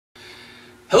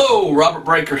Hello, Robert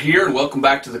Breaker here, and welcome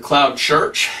back to the Cloud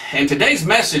Church. And today's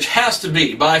message has to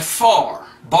be, by far,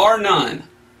 bar none,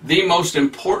 the most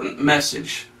important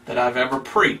message that I've ever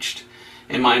preached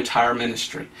in my entire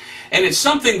ministry. And it's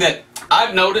something that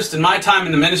I've noticed in my time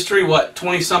in the ministry,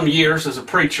 20-some years as a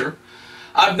preacher.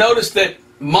 I've noticed that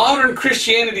modern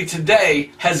Christianity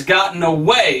today has gotten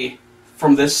away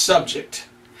from this subject.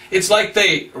 It's like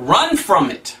they run from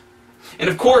it. And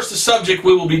of course, the subject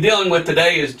we will be dealing with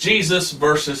today is Jesus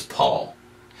versus Paul.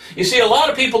 You see, a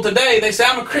lot of people today, they say,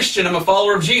 I'm a Christian, I'm a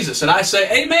follower of Jesus. And I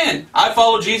say, amen, I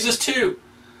follow Jesus too.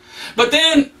 But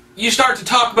then you start to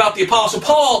talk about the Apostle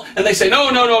Paul, and they say,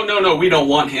 no, we don't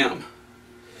want him.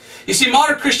 You see,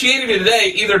 modern Christianity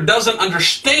today either doesn't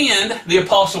understand the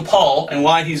Apostle Paul and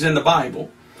why he's in the Bible,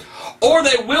 or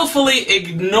they willfully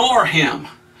ignore him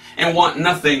and want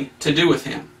nothing to do with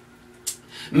him.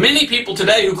 Many people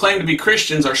today who claim to be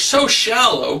Christians are so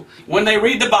shallow, when they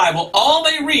read the Bible, all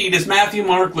they read is Matthew,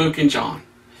 Mark, Luke, and John.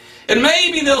 And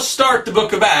maybe they'll start the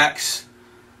book of Acts,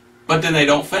 but then they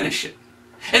don't finish it.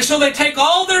 And so they take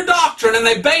all their doctrine and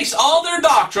they base all their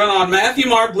doctrine on Matthew,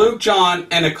 Mark, Luke, John,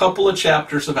 and a couple of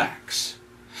chapters of Acts.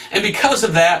 And because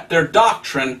of that, their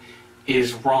doctrine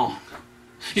is wrong.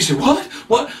 You say,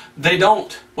 what? They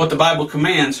don't, what the Bible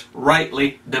commands,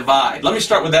 rightly divide. Let me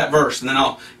start with that verse and then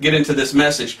I'll get into this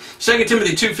message. 2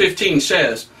 Timothy 2:15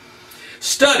 says,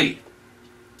 Study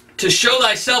to show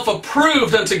thyself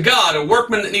approved unto God, a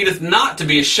workman that needeth not to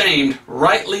be ashamed,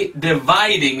 rightly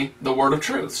dividing the word of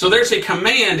truth. So there's a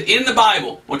command in the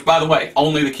Bible, which, by the way,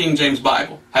 only the King James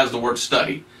Bible has the word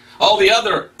study. All the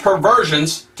other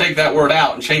perversions take that word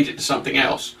out and change it to something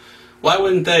else. Why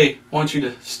wouldn't they want you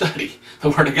to study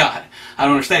the Word of God? I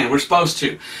don't understand. We're supposed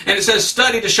to. And it says,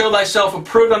 Study to show thyself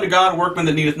approved unto God, a workman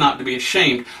that needeth not to be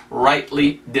ashamed,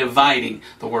 rightly dividing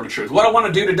the word of truth. What I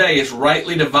want to do today is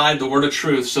rightly divide the word of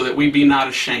truth so that we be not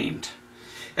ashamed.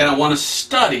 And I want to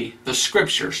study the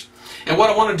Scriptures. And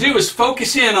what I want to do is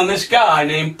focus in on this guy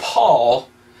named Paul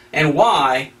and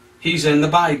why he's in the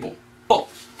Bible.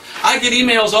 I get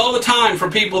emails all the time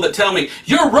from people that tell me,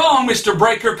 you're wrong, Mr.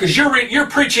 Breaker, because you're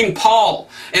preaching Paul.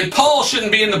 And Paul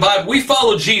shouldn't be in the Bible. We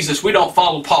follow Jesus. We don't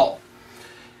follow Paul.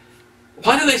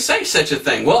 Why do they say such a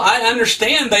thing? Well, I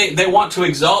understand they want to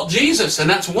exalt Jesus, and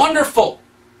that's wonderful.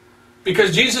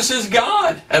 Because Jesus is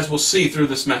God, as we'll see through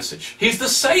this message. He's the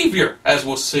Savior, as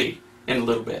we'll see in a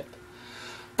little bit.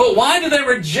 But why do they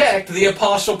reject the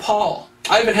Apostle Paul?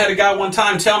 I even had a guy one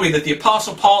time tell me that the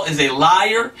Apostle Paul is a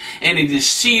liar and a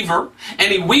deceiver,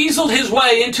 and he weaseled his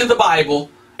way into the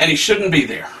Bible, and he shouldn't be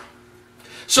there.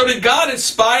 So did God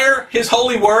inspire His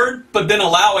holy word, but then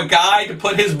allow a guy to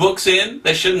put his books in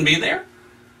that shouldn't be there?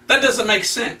 That doesn't make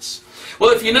sense.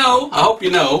 Well, if you know, I hope you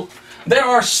know, there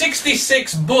are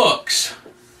 66 books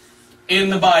in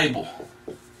the Bible.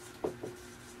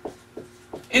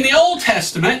 In the Old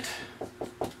Testament,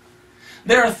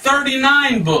 there are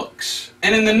 39 books.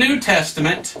 And in the New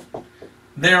Testament,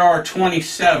 there are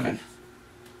 27.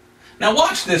 Now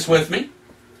watch this with me.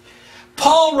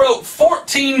 Paul wrote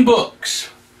 14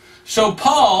 books. So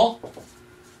Paul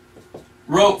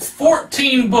wrote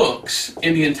 14 books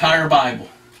in the entire Bible.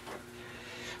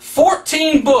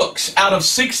 14 books out of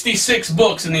 66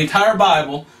 books in the entire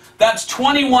Bible, that's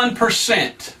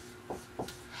 21%.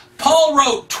 Paul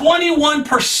wrote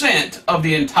 21% of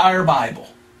the entire Bible.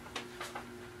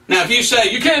 Now, if you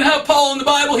say, you can't have Paul in the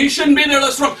Bible, he shouldn't be there,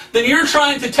 that's wrong, then you're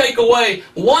trying to take away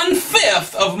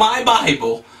 1/5 of my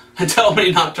Bible and tell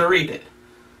me not to read it.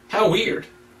 How weird.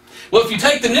 Well, if you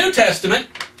take the New Testament,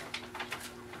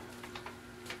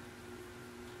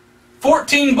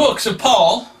 14 books of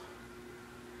Paul,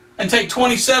 and take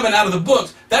 27 out of the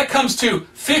books, that comes to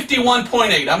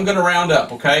 51.8. I'm going to round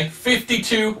up, okay?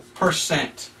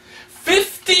 52%.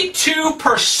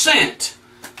 52%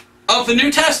 of the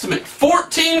New Testament,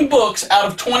 14 books out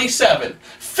of 27,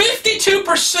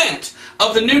 52%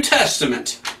 of the New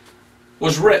Testament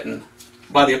was written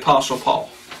by the Apostle Paul.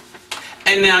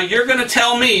 And now you're going to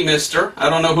tell me, mister, I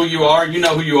don't know who you are, you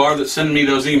know who you are that's sending me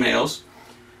those emails,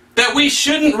 that we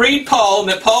shouldn't read Paul and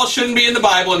that Paul shouldn't be in the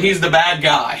Bible and he's the bad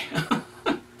guy.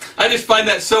 I just find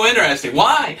that so interesting.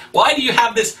 Why? Why do you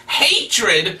have this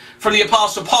hatred for the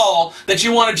Apostle Paul that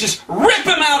you want to just rip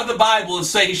him out of the Bible and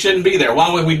say he shouldn't be there? Why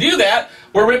would we do that?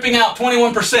 We're ripping out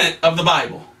 21% of the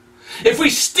Bible. If we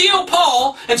steal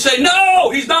Paul and say, no,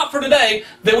 he's not for today,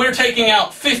 then we're taking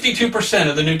out 52%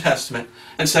 of the New Testament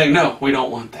and saying, no, we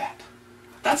don't want that.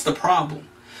 That's the problem.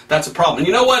 That's a problem. And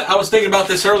you know what? I was thinking about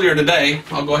this earlier today.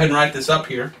 I'll go ahead and write this up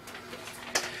here.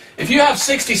 If you have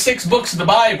 66 books of the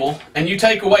Bible and you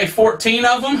take away 14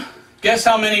 of them, guess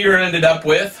how many you ended up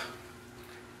with?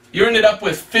 You ended up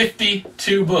with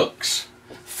 52 books.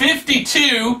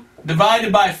 52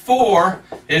 divided by 4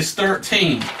 is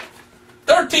 13.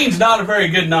 13 is not a very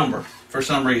good number for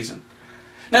some reason.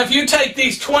 Now, if you take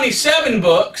these 27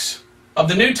 books of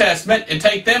the New Testament and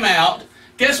take them out,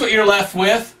 guess what you're left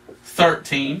with?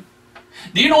 13.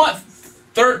 Do you know what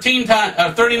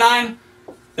 39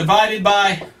 divided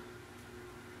by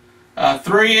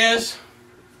 3 is?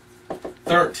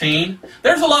 13.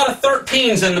 There's a lot of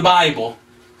 13s in the Bible.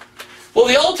 Well,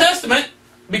 the Old Testament,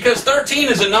 because 13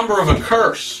 is a number of a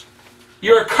curse.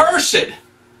 You're accursed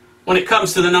when it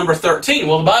comes to the number 13.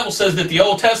 Well, the Bible says that the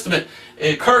Old Testament,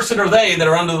 cursed are they that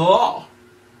are under the law.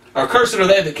 Or cursed are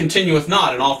they that continueth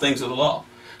not in all things of the law.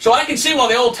 So I can see why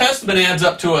the Old Testament adds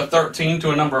up to a 13,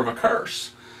 to a number of a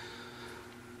curse.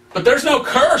 But there's no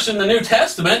curse in the New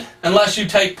Testament unless you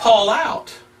take Paul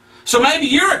out. So maybe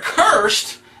you're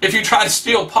accursed if you try to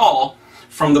steal Paul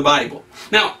from the Bible.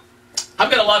 Now, I've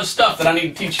got a lot of stuff that I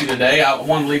need to teach you today. I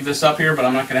want to leave this up here, but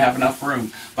I'm not going to have enough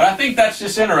room. But I think that's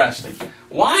just interesting.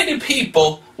 Why do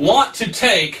people want to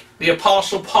take the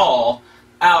Apostle Paul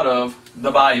out of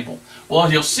the Bible?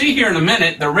 Well, you'll see here in a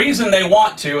minute, the reason they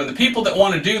want to, and the people that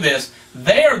want to do this,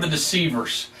 they are the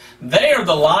deceivers. They are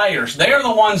the liars. They are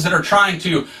the ones that are trying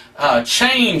to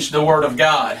change the Word of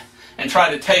God and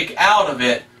try to take out of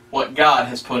it what God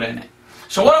has put in it.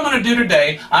 So what I'm going to do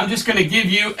today, I'm just going to give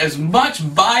you as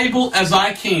much Bible as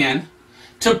I can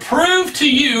to prove to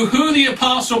you who the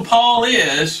Apostle Paul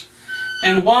is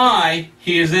and why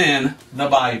he is in the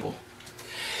Bible.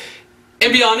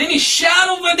 And beyond any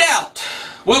shadow of a doubt,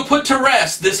 we'll put to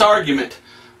rest this argument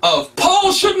of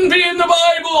Paul shouldn't be in the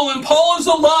Bible, and Paul is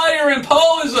a liar, and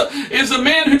Paul is a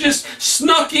man who just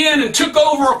snuck in and took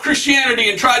over Christianity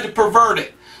and tried to pervert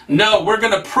it. No, we're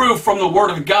going to prove from the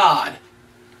Word of God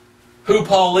who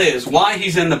Paul is, why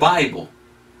he's in the Bible,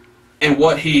 and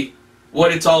what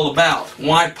it's all about.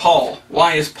 Why Paul?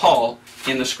 Why is Paul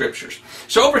in the Scriptures?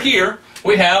 So over here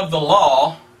we have the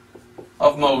law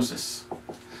of Moses. All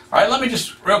right, let me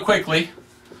just real quickly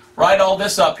write all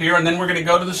this up here, and then we're going to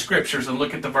go to the Scriptures and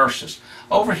look at the verses.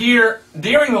 Over here,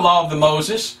 during the law of the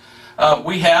Moses,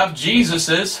 we have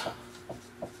Jesus'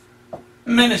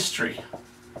 ministry.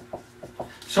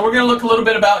 So we're going to look a little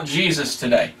bit about Jesus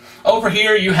today. Over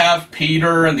here you have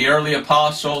Peter and the early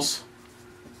apostles.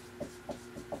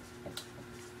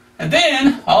 And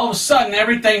then, all of a sudden,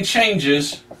 everything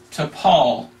changes to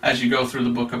Paul as you go through the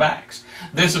book of Acts.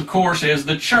 This, of course, is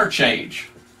the church age.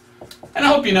 And I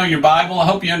hope you know your Bible. I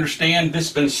hope you understand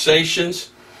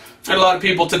dispensations. There are a lot of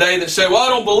people today that say, well, I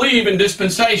don't believe in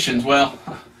dispensations. Well,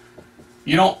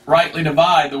 you don't rightly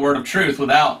divide the word of truth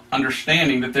without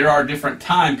understanding that there are different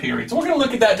time periods. We're going to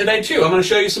look at that today too. I'm going to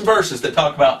show you some verses that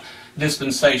talk about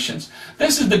dispensations.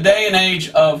 This is the day and age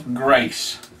of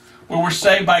grace, where we're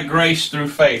saved by grace through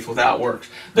faith without works.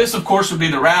 This, of course, would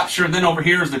be the rapture. Then over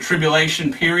here is the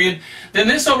tribulation period. Then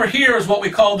this over here is what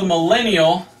we call the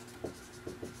millennial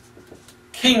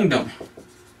kingdom,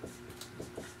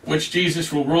 which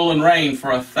Jesus will rule and reign for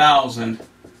 1,000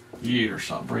 years.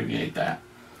 I'll abbreviate that.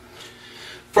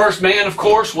 First man, of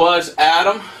course, was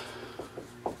Adam.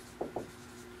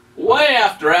 Way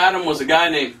after Adam was a guy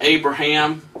named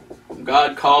Abraham, whom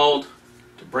God called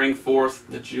to bring forth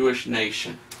the Jewish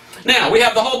nation. Now, we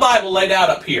have the whole Bible laid out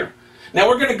up here. Now,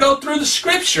 we're going to go through the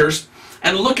Scriptures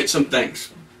and look at some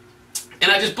things. And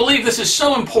I just believe this is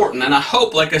so important, and I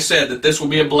hope, like I said, that this will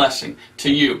be a blessing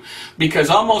to you. Because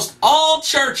almost all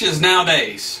churches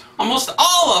nowadays, almost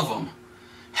all of them,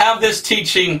 have this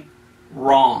teaching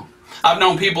wrong. I've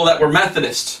known people that were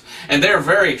Methodists, and they're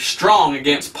very strong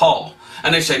against Paul.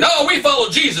 And they say, no, we follow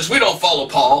Jesus, we don't follow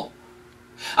Paul.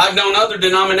 I've known other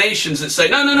denominations that say,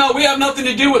 no, we have nothing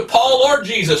to do with Paul or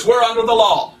Jesus, we're under the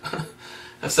law.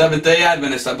 A Seventh-day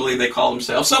Adventist, I believe they call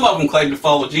themselves. Some of them claim to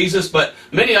follow Jesus, but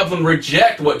many of them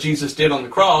reject what Jesus did on the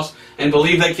cross and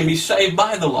believe they can be saved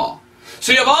by the law.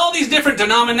 So you have all these different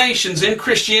denominations in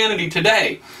Christianity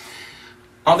today.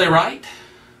 Are they right?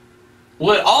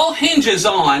 Well, it all hinges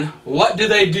on what do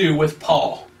they do with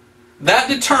Paul. That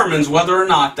determines whether or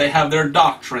not they have their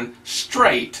doctrine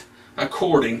straight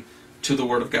according to the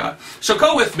Word of God. So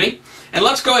go with me, and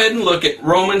let's go ahead and look at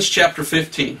Romans chapter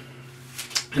 15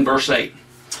 and verse 8.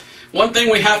 One thing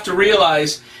we have to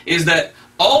realize is that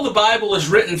all the Bible is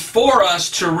written for us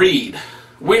to read.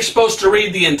 We're supposed to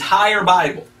read the entire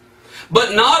Bible.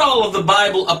 But not all of the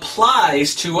Bible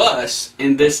applies to us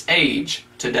in this age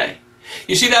today.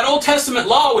 You see, that Old Testament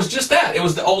law was just that. It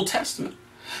was the Old Testament.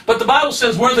 But the Bible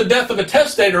says where the death of a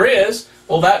testator is,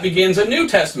 well, that begins a New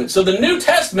Testament. So the New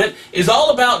Testament is all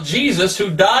about Jesus who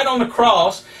died on the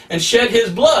cross and shed His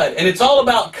blood. And it's all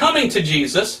about coming to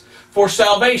Jesus for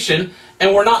salvation,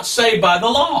 and we're not saved by the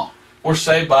law. We're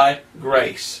saved by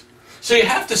grace. So you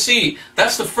have to see,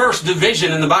 that's the first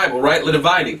division in the Bible, right?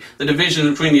 The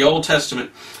division between the Old Testament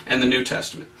and the New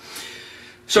Testament.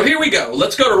 So here we go.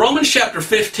 Let's go to Romans chapter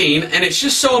 15, and it's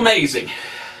just so amazing.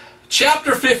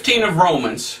 Chapter 15 of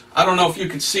Romans, I don't know if you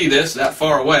could see this that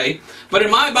far away, but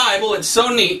in my Bible it's so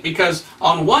neat because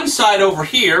on one side over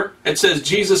here it says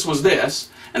Jesus was this,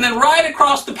 and then right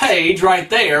across the page, right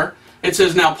there, it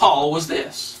says now Paul was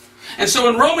this. And so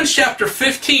in Romans chapter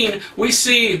 15, we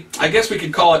see, I guess we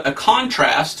could call it a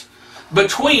contrast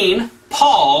between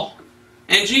Paul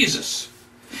and Jesus.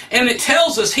 And it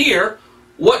tells us here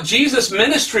what Jesus'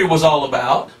 ministry was all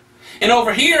about. And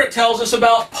over here it tells us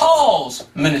about Paul's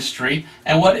ministry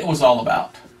and what it was all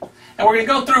about. And we're going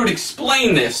to go through and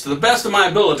explain this to the best of my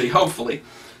ability, hopefully,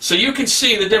 so you can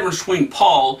see the difference between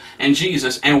Paul and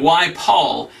Jesus and why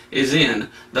Paul is in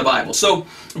the Bible. So,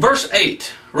 verse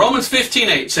 8, Romans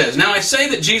 15:8 says, "Now I say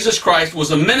that Jesus Christ was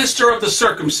a minister of the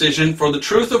circumcision for the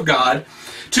truth of God,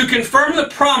 to confirm the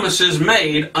promises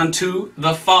made unto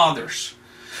the fathers."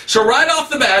 So right off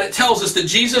the bat, it tells us that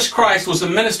Jesus Christ was a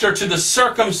minister to the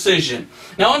circumcision.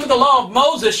 Now, under the law of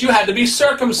Moses, you had to be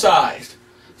circumcised.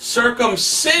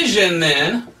 Circumcision,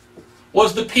 then,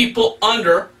 was the people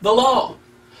under the law.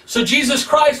 So Jesus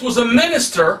Christ was a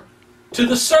minister to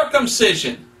the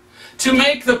circumcision, to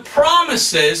make the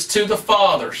promises to the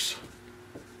fathers.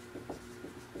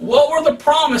 What were the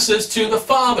promises to the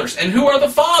fathers? And who are the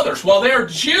fathers? Well, they're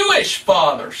Jewish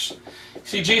fathers.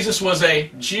 See, Jesus was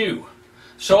a Jew.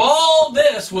 So all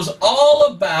this was all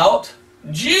about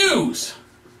Jews.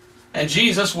 And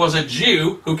Jesus was a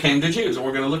Jew who came to Jews. And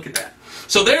we're going to look at that.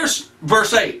 So there's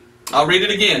verse 8. I'll read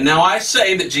it again. "Now I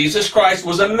say that Jesus Christ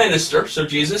was a minister," so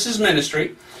Jesus'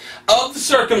 ministry, "of the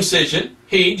circumcision,"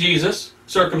 he, Jesus,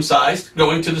 circumcised,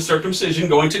 going to the circumcision,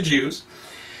 going to Jews,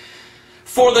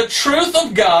 "for the truth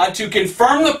of God, to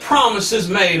confirm the promises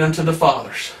made unto the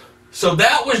fathers." So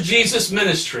that was Jesus'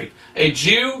 ministry. A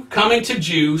Jew coming to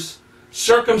Jews,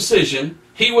 circumcision.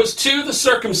 He was to the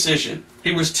circumcision.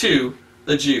 He was to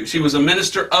the Jews. He was a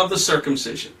minister of the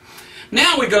circumcision.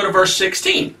 Now we go to verse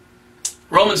 16.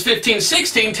 Romans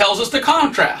 15:16 tells us the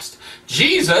contrast.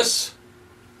 Jesus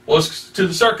was to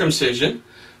the circumcision.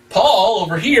 Paul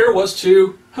over here was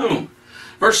to whom?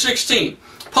 Verse 16.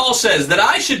 Paul says, "That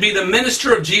I should be the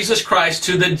minister of Jesus Christ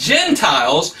to the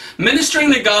Gentiles,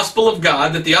 ministering the gospel of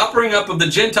God, that the offering up of the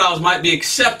Gentiles might be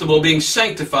acceptable, being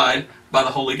sanctified by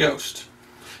the Holy Ghost."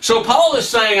 So Paul is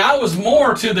saying, I was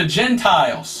more to the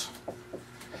Gentiles.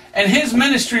 And his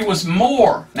ministry was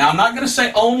more. Now I'm not going to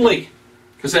say only,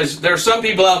 because there are some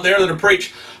people out there that have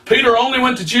preached, Peter only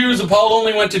went to Jews and Paul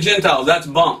only went to Gentiles. That's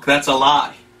bunk. That's a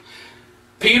lie.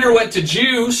 Peter went to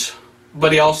Jews,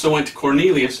 but he also went to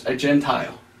Cornelius, a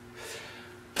Gentile.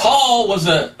 Paul was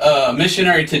a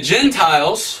missionary to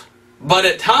Gentiles, but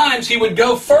at times he would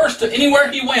go first to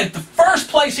anywhere he went. The first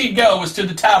place he'd go was to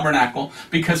the tabernacle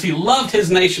because he loved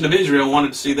his nation of Israel and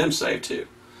wanted to see them saved too.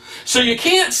 So you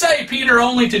can't say Peter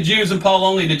only to Jews and Paul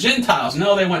only to Gentiles.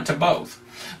 No, they went to both.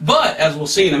 But, as we'll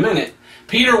see in a minute,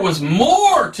 Peter was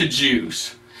more to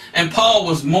Jews, and Paul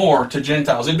was more to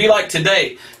Gentiles. It'd be like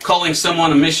today calling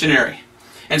someone a missionary.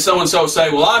 And so-and-so say,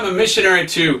 well, I'm a missionary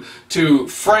to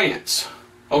France.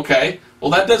 Okay,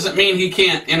 well that doesn't mean he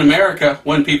can't, in America,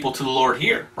 win people to the Lord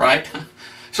here, right?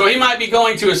 So he might be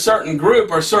going to a certain group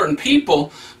or certain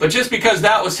people, but just because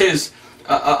that was his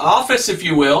office, if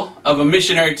you will, of a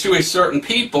missionary to a certain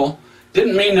people,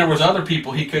 didn't mean there was other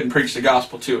people he couldn't preach the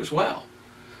gospel to as well.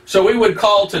 So we would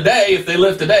call today, if they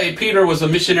lived today, Peter was a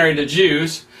missionary to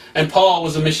Jews and Paul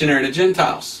was a missionary to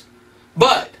Gentiles.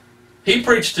 But he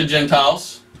preached to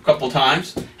Gentiles a couple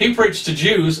times. He preached to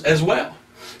Jews as well.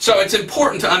 So it's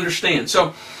important to understand.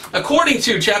 So according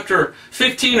to chapter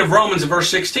 15 of Romans, verse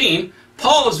 16,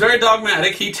 Paul is very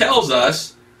dogmatic. He tells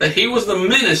us that he was the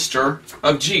minister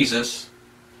of Jesus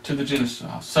to the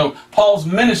Gentiles. So Paul's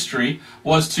ministry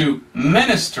was to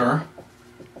minister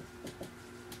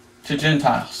to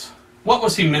Gentiles. What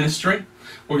was he ministering?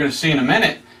 We're going to see in a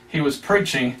minute. He was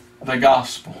preaching the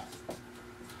gospel.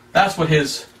 That's what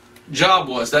his job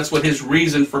was. That's what his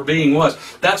reason for being was.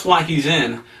 That's why he's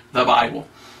in the Bible.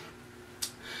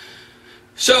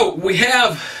 So we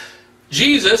have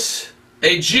Jesus,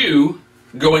 a Jew,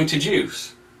 going to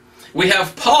Jews. We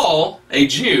have Paul, a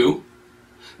Jew,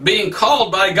 being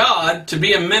called by God to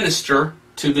be a minister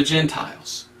to the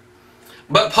Gentiles.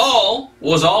 But Paul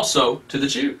was also to the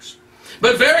Jews.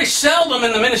 But very seldom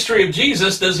in the ministry of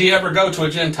Jesus does he ever go to a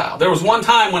Gentile. There was one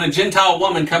time when a Gentile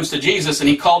woman comes to Jesus and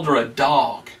he called her a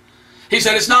dog. He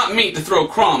said, it's not meet to throw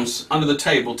crumbs under the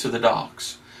table to the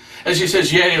dogs. And she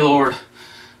says, yea, Lord,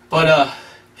 but,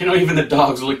 even the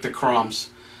dogs lick the crumbs.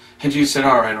 And Jesus said,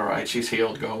 all right, she's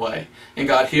healed, go away. And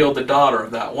God healed the daughter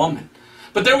of that woman.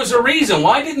 But there was a reason.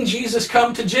 Why didn't Jesus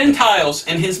come to Gentiles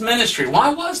in his ministry?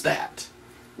 Why was that?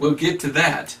 We'll get to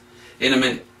that in a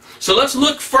minute. So let's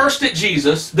look first at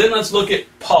Jesus, then let's look at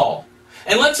Paul.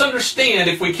 And let's understand,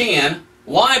 if we can,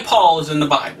 why Paul is in the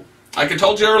Bible. Like I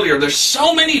told you earlier, there's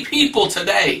so many people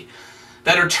today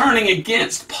that are turning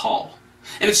against Paul.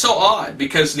 And it's so odd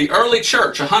because the early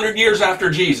church, 100 years after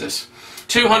Jesus,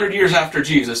 200 years after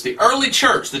Jesus, the early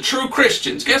church, the true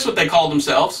Christians, guess what they called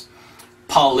themselves?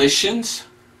 Paulicians,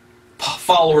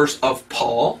 followers of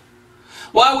Paul.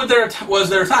 Why was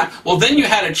there a time? Well, then you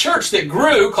had a church that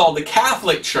grew called the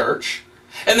Catholic Church,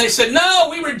 and they said, no,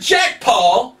 we reject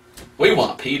Paul. We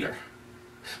want Peter.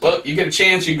 Well, you get a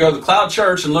chance, you go to the Cloud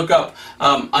Church and look up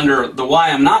under the Why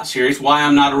I'm Not series, Why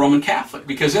I'm Not a Roman Catholic.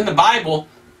 Because in the Bible,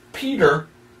 Peter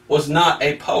was not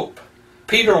a pope.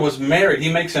 Peter was married.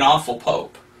 He makes an awful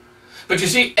pope. But you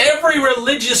see, every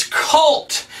religious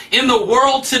cult in the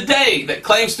world today that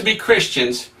claims to be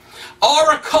Christians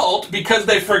are a cult because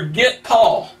they forget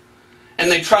Paul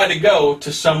and they try to go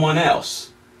to someone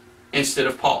else instead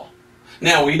of Paul.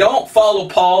 Now, we don't follow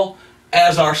Paul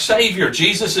as our Savior.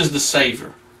 Jesus is the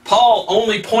Savior. Paul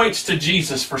only points to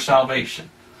Jesus for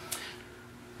salvation.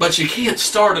 But you can't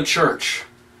start a church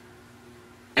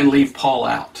and leave Paul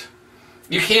out.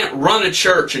 You can't run a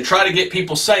church and try to get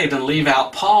people saved and leave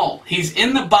out Paul. He's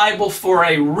in the Bible for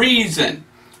a reason.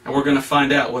 And we're going to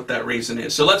find out what that reason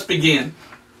is. So let's begin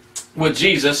with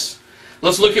Jesus.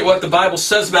 Let's look at what the Bible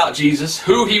says about Jesus,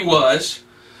 who he was,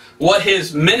 what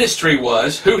his ministry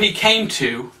was, who he came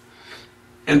to,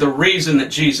 and the reason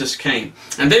that Jesus came.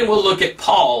 And then we'll look at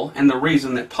Paul and the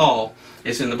reason that Paul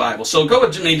is in the Bible. So go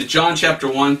with me to John chapter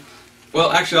 1.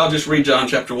 Well, actually, I'll just read John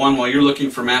chapter 1 while you're looking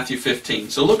for Matthew 15.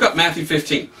 So look up Matthew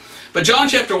 15. But John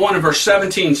chapter 1 and verse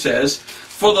 17 says,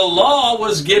 for the law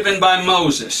was given by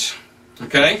Moses,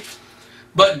 okay?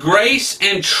 But grace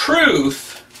and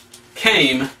truth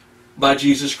came by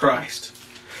Jesus Christ.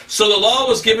 So the law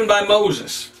was given by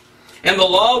Moses, and the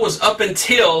law was up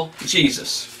until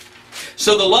Jesus.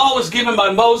 So the law was given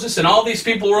by Moses, and all these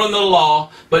people were under the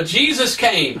law, but Jesus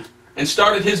came and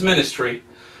started his ministry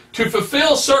to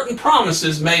fulfill certain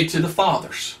promises made to the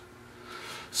fathers.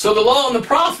 So the law and the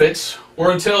prophets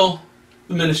were until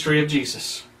the ministry of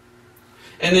Jesus.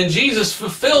 And then Jesus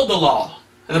fulfilled the law.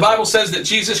 And the Bible says that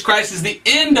Jesus Christ is the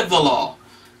end of the law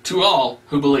to all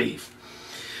who believe.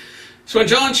 So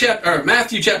in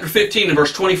Matthew chapter 15 and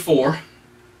verse 24,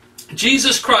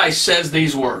 Jesus Christ says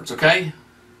these words, okay?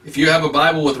 If you have a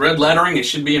Bible with red lettering, it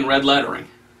should be in red lettering.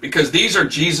 Because these are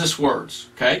Jesus' words,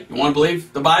 okay? You want to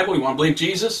believe the Bible? You want to believe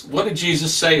Jesus? What did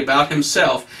Jesus say about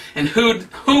himself? And to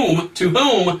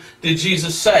whom did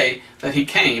Jesus say that he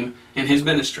came in his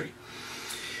ministry?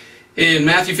 In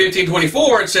Matthew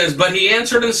 15:24 it says, but he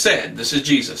answered and said, this is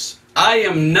Jesus, I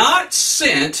am not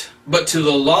sent but to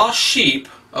the lost sheep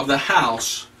of the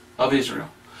house of Israel.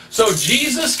 So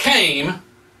Jesus came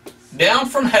down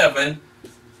from heaven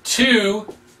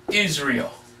to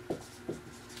Israel.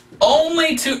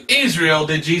 Only to Israel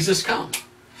did Jesus come.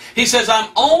 He says,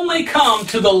 I'm only come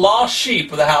to the lost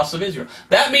sheep of the house of Israel.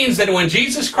 That means that when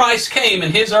Jesus Christ came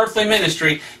in his earthly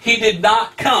ministry, he did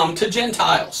not come to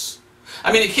Gentiles.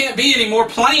 I mean, it can't be any more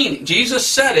plain. Jesus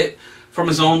said it from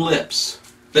his own lips,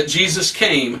 that Jesus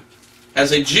came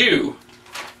as a Jew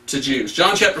to Jews.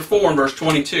 John chapter 4 and verse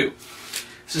 22.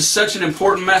 This is such an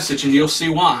important message, and you'll see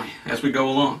why as we go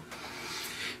along.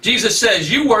 Jesus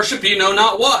says, you worship you know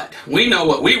not what. We know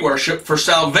what we worship, for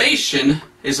salvation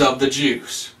is of the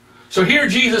Jews. So here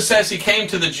Jesus says he came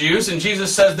to the Jews, and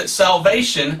Jesus says that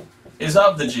salvation is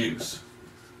of the Jews.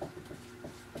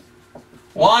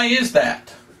 Why is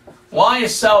that? Why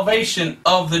is salvation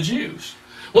of the Jews?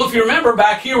 Well, if you remember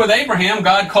back here with Abraham,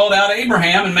 God called out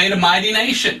Abraham and made a mighty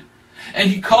nation. And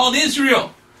he called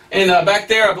Israel. And back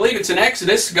there, I believe it's in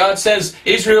Exodus, God says,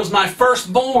 Israel's my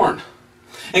firstborn.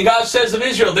 And God says of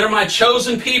Israel, they're my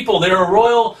chosen people. They're a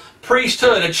royal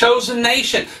priesthood, a chosen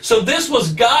nation. So this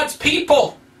was God's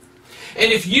people.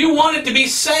 And if you wanted to be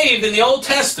saved in the Old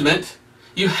Testament,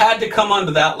 you had to come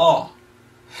under that law.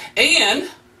 And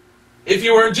if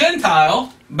you were a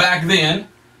Gentile back then,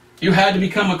 you had to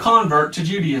become a convert to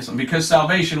Judaism because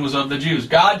salvation was of the Jews.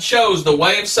 God chose the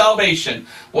way of salvation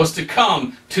was to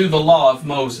come to the law of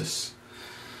Moses.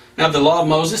 Now, the law of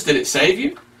Moses, did it save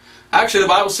you? Actually, the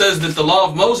Bible says that the law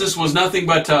of Moses was nothing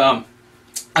but a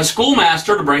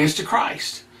schoolmaster to bring us to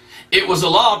Christ. It was a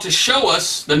law to show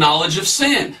us the knowledge of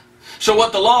sin. So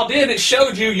what the law did, it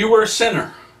showed you were a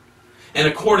sinner. And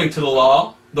according to the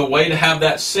law, the way to have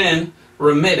that sin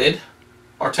remitted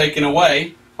or taken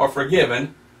away or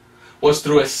forgiven was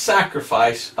through a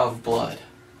sacrifice of blood.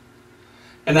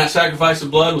 And that sacrifice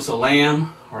of blood was a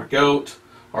lamb or a goat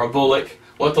or a bullock.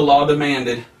 What the law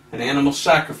demanded, an animal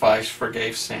sacrifice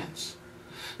forgave sins.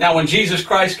 Now when Jesus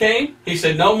Christ came, He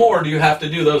said, no more do you have to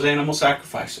do those animal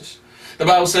sacrifices. The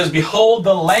Bible says, behold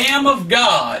the Lamb of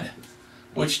God,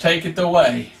 which taketh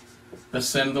away the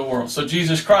sin of the world. So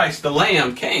Jesus Christ, the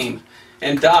Lamb, came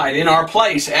and died in our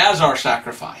place as our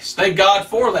sacrifice. Thank God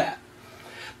for that.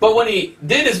 But when He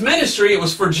did His ministry, it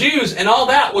was for Jews, and all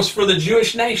that was for the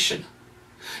Jewish nation.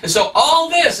 And so all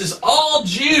this is all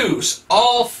Jews,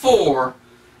 all for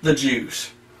the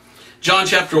Jews. John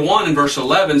chapter 1 and verse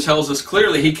 11 tells us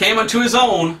clearly, He came unto His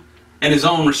own, and His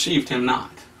own received Him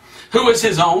not. Who is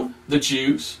His own? The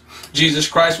Jews. Jesus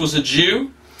Christ was a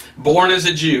Jew, born as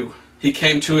a Jew. He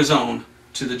came to His own,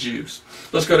 to the Jews.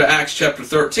 Let's go to Acts chapter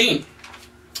 13.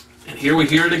 And here we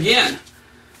hear it again.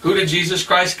 Who did Jesus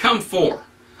Christ come for?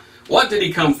 What did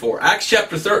He come for? Acts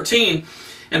chapter 13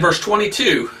 and verse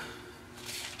 22.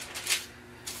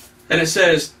 And it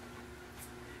says,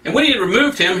 and when He had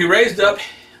removed Him, He raised up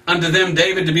unto them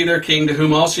David to be their king, to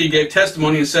whom also He gave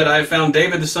testimony, and said, I have found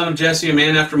David the son of Jesse, a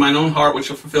man after mine own heart, which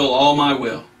shall fulfill all my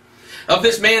will. Of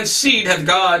this man's seed hath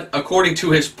God, according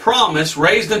to His promise,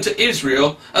 raised unto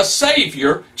Israel a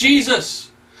Savior,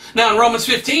 Jesus. Now in Romans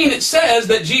 15 it says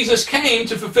that Jesus came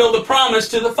to fulfill the promise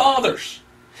to the fathers.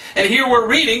 And here we're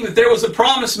reading that there was a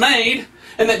promise made,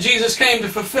 and that Jesus came to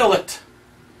fulfill it.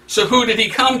 So who did He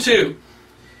come to?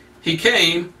 He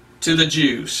came to the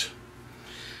Jews.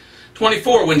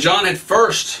 24, when John had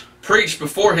first preached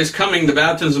before his coming the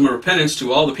baptism of repentance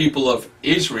to all the people of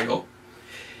Israel,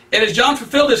 and as John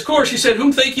fulfilled his course, he said,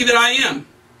 whom think ye that I am?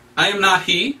 I am not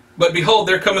he, but behold,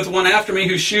 there cometh one after me,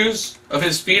 whose shoes of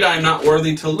his feet I am not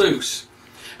worthy to loose.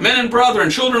 Men and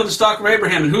brethren, children of the stock of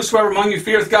Abraham, and whosoever among you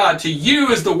feareth God, to you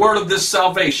is the word of this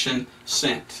salvation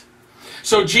sent.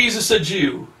 So Jesus, a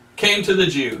Jew, came to the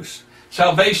Jews.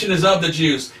 Salvation is of the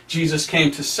Jews. Jesus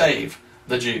came to save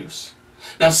the Jews.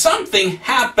 Now something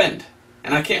happened,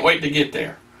 and I can't wait to get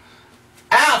there,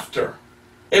 after,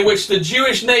 in which the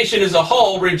Jewish nation as a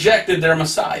whole rejected their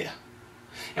Messiah.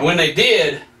 And when they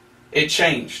did, it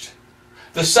changed.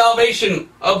 The salvation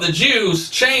of the Jews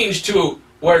changed to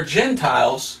where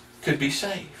Gentiles could be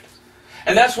saved.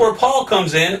 And that's where Paul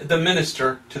comes in, the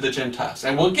minister to the Gentiles.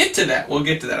 And we'll get to that. We'll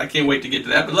get to that. I can't wait to get to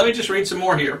that. But let me just read some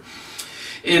more here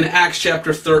in Acts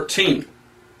chapter 13.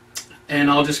 And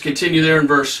I'll just continue there in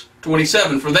verse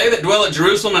 27. For they that dwell at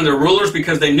Jerusalem and their rulers,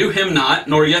 because they knew Him not,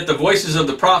 nor yet the voices of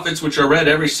the prophets which are read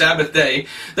every Sabbath day,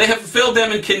 they have fulfilled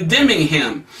them in condemning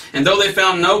Him. And though they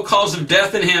found no cause of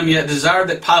death in Him, yet desired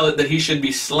that Pilate that He should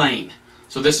be slain.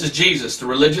 So this is Jesus. The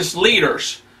religious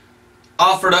leaders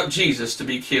offered up Jesus to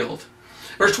be killed.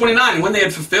 Verse 29, when they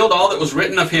had fulfilled all that was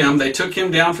written of Him, they took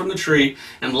Him down from the tree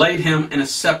and laid Him in a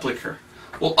sepulchre.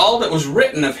 Well, all that was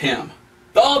written of Him.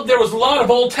 There was a lot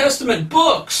of Old Testament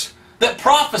books that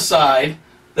prophesied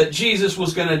that Jesus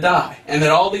was going to die and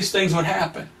that all these things would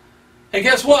happen. And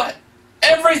guess what?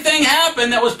 Everything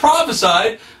happened that was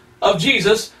prophesied of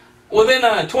Jesus within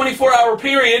a 24-hour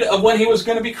period of when He was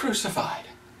going to be crucified,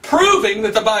 proving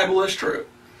that the Bible is true.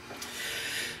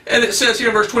 And it says here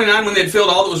in verse 29, when they had filled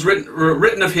all that was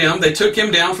written of Him, they took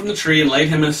Him down from the tree and laid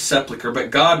Him in a sepulchre, but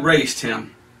God raised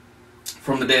Him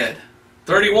from the dead.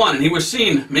 31, and He was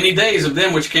seen many days of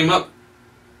them which came up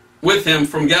with Him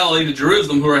from Galilee to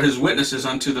Jerusalem, who are His witnesses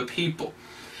unto the people.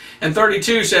 And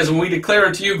 32 says, and we declare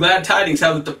unto you glad tidings,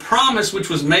 how that the promise which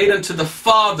was made unto the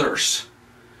fathers,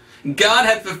 God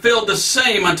hath fulfilled the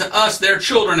same unto us their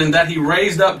children, and that He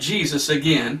raised up Jesus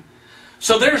again.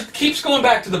 So there keeps going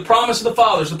back to the promise of the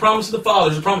fathers, the promise of the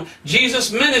fathers, the promise.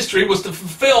 Jesus' ministry was to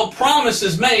fulfill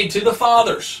promises made to the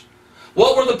fathers.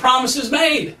 What were the promises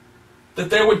made? That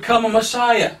there would come a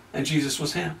Messiah, and Jesus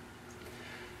was Him.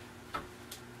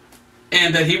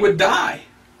 And that He would die.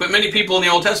 But many people in the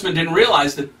Old Testament didn't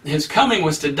realize that His coming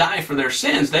was to die for their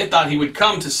sins. They thought He would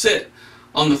come to sit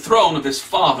on the throne of His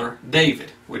father,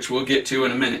 David, which we'll get to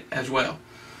in a minute as well.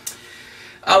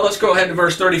 Let's go ahead to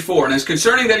verse 34. And as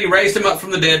concerning that He raised Him up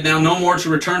from the dead, now no more to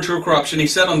return to corruption, He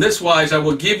said on this wise, I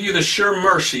will give you the sure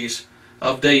mercies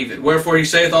of David. Wherefore He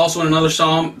saith also in another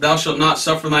psalm, Thou shalt not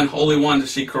suffer thine Holy One to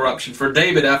see corruption. For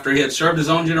David, after he had served his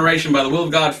own generation by the will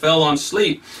of God, fell on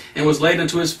sleep, and was laid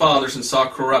unto his fathers, and saw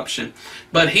corruption.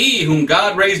 But he, whom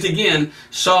God raised again,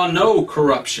 saw no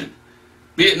corruption.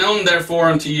 Be it known therefore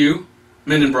unto you,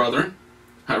 men and brethren,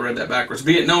 I read that backwards.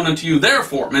 Be it known unto you,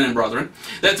 therefore, men and brethren,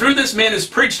 that through this man is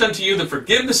preached unto you the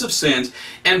forgiveness of sins,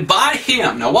 and by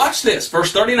Him, now watch this,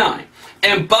 verse 39,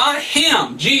 and by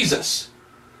Him, Jesus,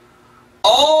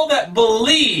 all that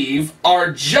believe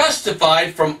are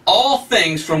justified from all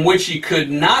things from which ye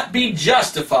could not be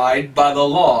justified by the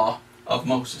law of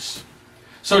Moses.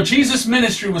 So Jesus'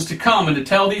 ministry was to come and to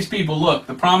tell these people, look,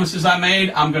 the promises I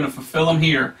made, I'm going to fulfill them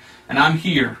here. And I'm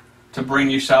here to bring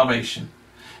you salvation.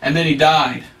 And then he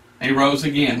died. And he rose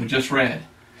again. We just read.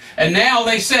 And now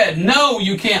they said, no,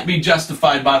 you can't be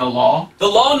justified by the law. The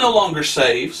law no longer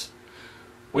saves.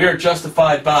 We are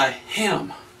justified by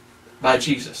Him, by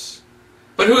Jesus.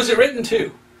 But who is it written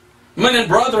to? Men and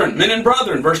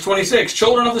brethren, verse 26,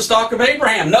 children of the stock of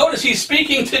Abraham. Notice he's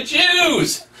speaking to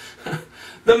Jews.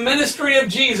 The ministry of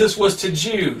Jesus was to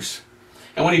Jews.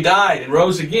 And when he died and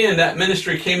rose again, that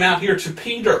ministry came out here to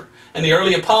Peter and the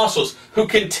early apostles, who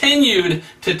continued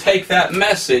to take that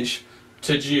message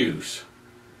to Jews.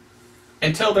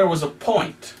 Until there was a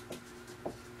point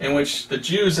in which the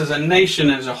Jews as a nation,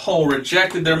 as a whole,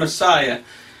 rejected their Messiah,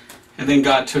 and then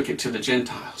God took it to the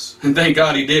Gentiles. And thank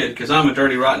God He did, because I'm a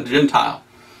dirty, rotten Gentile.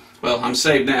 Well, I'm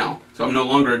saved now, so I'm no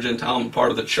longer a Gentile. I'm a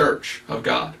part of the church of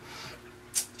God.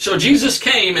 So Jesus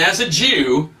came as a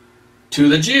Jew to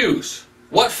the Jews.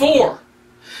 What for?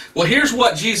 Well, here's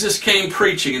what Jesus came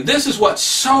preaching, and this is what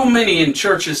so many in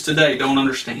churches today don't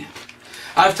understand.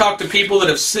 I've talked to people that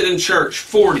have sit in church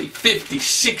 40, 50,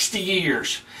 60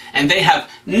 years, and they have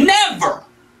never,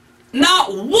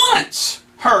 not once,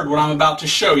 heard what I'm about to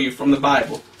show you from the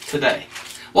Bible today.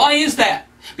 Why is that?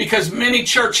 Because many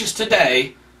churches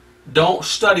today don't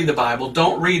study the Bible,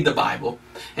 don't read the Bible,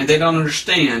 and they don't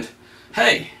understand,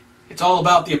 hey, it's all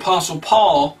about the Apostle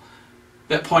Paul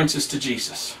that points us to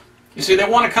Jesus. You see, they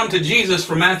want to come to Jesus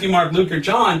from Matthew, Mark, Luke, or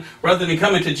John rather than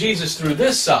coming to Jesus through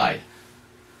this side.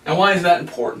 And why is that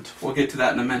important? We'll get to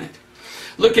that in a minute.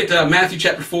 Look at Matthew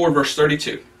chapter 4, verse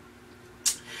 32.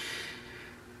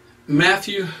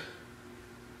 Matthew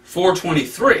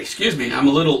 4:23. Excuse me, I'm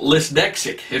a little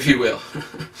dyslexic, if you will.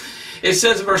 It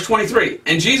says in verse 23,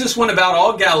 and Jesus went about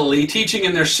all Galilee, teaching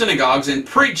in their synagogues and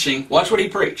preaching, watch what He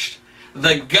preached,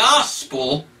 the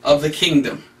gospel of the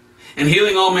kingdom, and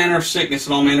healing all manner of sickness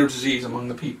and all manner of disease among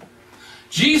the people.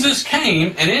 Jesus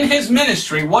came, and in His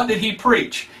ministry, what did He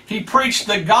preach? He preached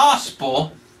the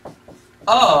gospel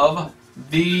of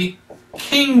the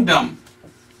kingdom.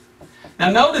 Now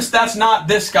notice that's not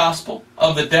this gospel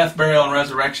of the death, burial, and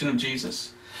resurrection of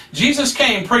Jesus. Jesus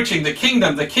came preaching the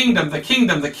kingdom, the kingdom, the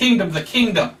kingdom, the kingdom, the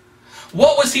kingdom.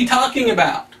 What was He talking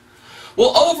about?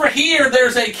 Well, over here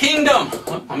there's a kingdom.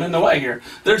 Oh, I'm in the way here.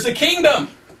 There's a kingdom.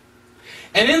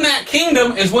 And in that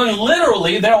kingdom is when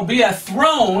literally there will be a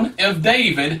throne of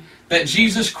David that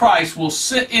Jesus Christ will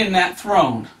sit in that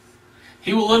throne.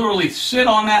 He will literally sit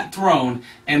on that throne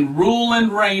and rule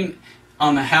and reign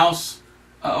on the house,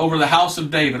 over the house of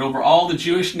David, over all the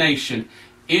Jewish nation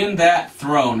in that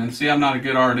throne. And see, I'm not a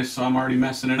good artist, so I'm already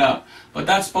messing it up. But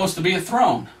that's supposed to be a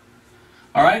throne.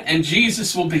 All right? And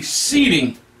Jesus will be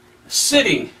sitting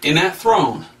in that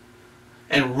throne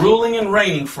and ruling and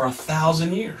reigning for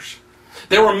 1,000 years.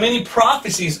 There were many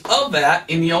prophecies of that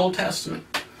in the Old Testament.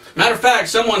 Matter of fact,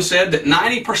 someone said that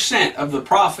 90% of the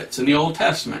prophets in the Old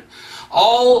Testament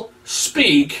all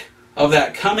speak of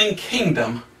that coming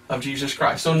kingdom of Jesus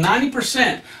Christ. So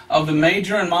 90% of the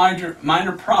major and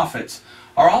minor prophets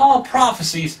are all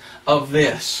prophecies of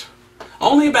this.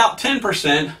 Only about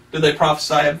 10% do they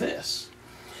prophesy of this.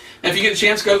 Now, if you get a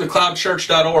chance, go to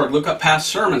thecloudchurch.org. Look up past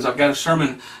sermons. I've got a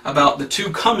sermon about the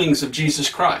two comings of Jesus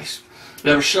Christ.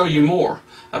 That'll show you more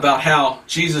about how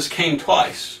Jesus came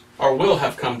twice, or will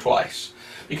have come twice.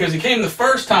 Because He came the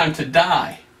first time to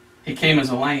die. He came as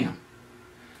a lamb,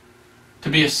 to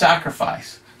be a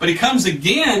sacrifice. But He comes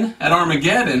again at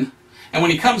Armageddon, and when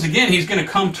He comes again, He's going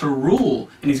to come to rule,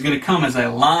 and He's going to come as a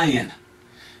lion.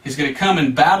 He's going to come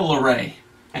in battle array,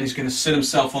 and He's going to sit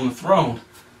Himself on the throne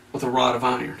with a rod of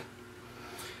iron.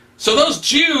 So those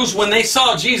Jews, when they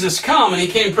saw Jesus come and He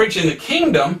came preaching the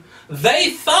kingdom, they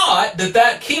thought that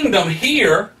that kingdom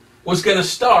here was going to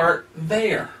start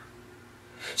there.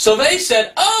 So they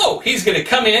said, oh, He's going to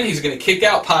come in, He's going to kick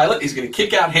out Pilate, He's going to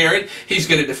kick out Herod, He's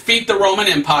going to defeat the Roman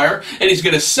Empire, and He's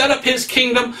going to set up His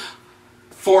kingdom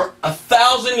for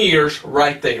 1,000 years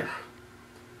right there.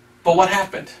 But what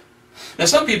happened? Now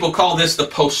some people call this the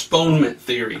postponement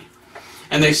theory.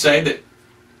 And they say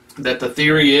that the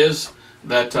theory is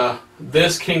that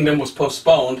this kingdom was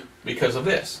postponed because of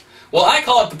this. Well, I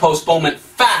call it the postponement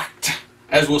fact,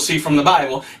 as we'll see from the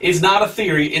Bible. It's not a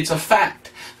theory, it's a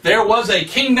fact. There was a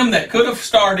kingdom that could have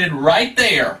started right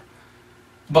there,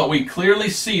 but we clearly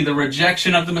see the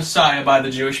rejection of the Messiah by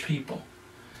the Jewish people.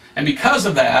 And because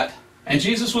of that, and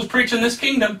Jesus was preaching this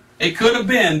kingdom, it could have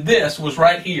been this was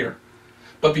right here.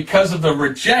 But because of the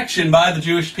rejection by the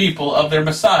Jewish people of their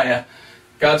Messiah,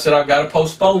 God said, I've got to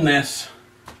postpone this.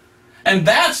 And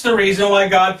that's the reason why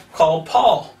God called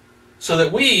Paul, so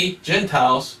that we,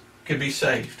 Gentiles, could be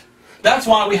saved. That's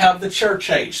why we have the church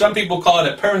age. Some people call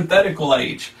it a parenthetical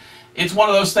age. It's one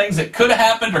of those things that could have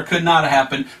happened or could not have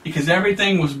happened, because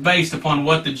everything was based upon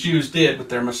what the Jews did with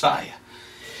their Messiah.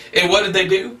 And what did they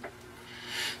do?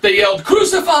 They yelled,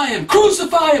 "Crucify him!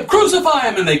 Crucify him! Crucify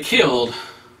him!" And they killed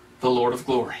the Lord of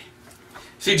glory.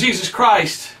 See, Jesus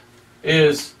Christ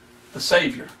is the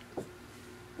Savior.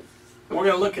 And we're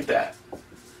going to look at that.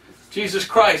 Jesus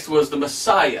Christ was the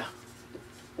Messiah.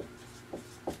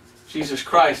 Jesus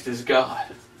Christ is God.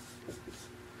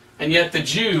 And yet the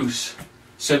Jews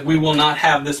said, we will not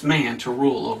have this man to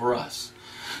rule over us.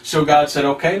 So God said,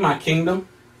 okay, my kingdom,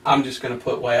 I'm just going to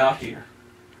put way out here.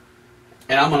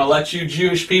 And I'm going to let you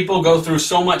Jewish people go through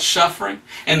so much suffering.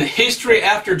 And the history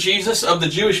after Jesus of the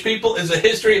Jewish people is a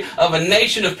history of a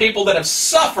nation of people that have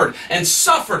suffered and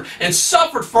suffered and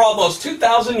suffered for almost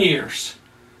 2,000 years.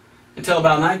 Until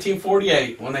about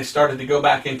 1948, when they started to go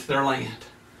back into their land.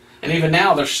 And even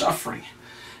now they're suffering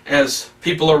as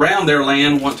people around their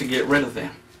land want to get rid of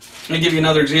them. Let me give you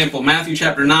another example. Matthew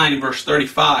chapter 9 and verse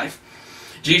 35.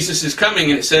 Jesus is coming,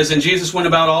 and it says, "And Jesus went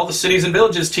about all the cities and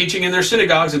villages, teaching in their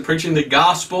synagogues and preaching the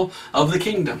gospel of the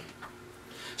kingdom."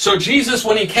 So Jesus,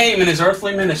 when he came in his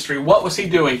earthly ministry, what was he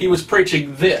doing? He was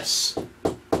preaching this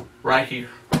right here.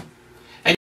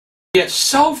 And yet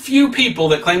so few people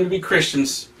that claim to be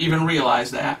Christians even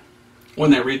realize that when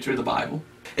they read through the Bible.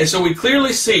 And so we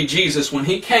clearly see Jesus, when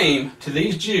he came to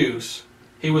these Jews,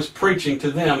 he was preaching to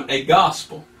them a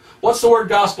gospel. What's the word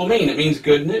gospel mean? It means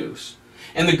good news.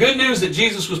 And the good news that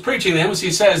Jesus was preaching to them was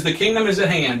he says, the kingdom is at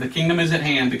hand, the kingdom is at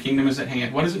hand, the kingdom is at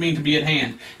hand. What does it mean to be at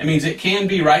hand? It means it can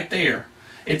be right there.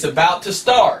 It's about to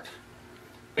start.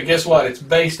 But guess what? It's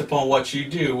based upon what you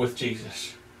do with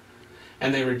Jesus.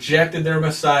 And they rejected their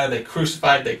Messiah, they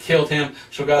crucified, they killed him.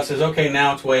 So God says, okay,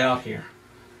 now it's way out here.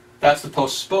 That's the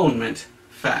postponement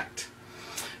fact.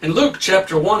 In Luke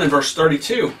chapter 1 and verse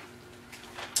 32,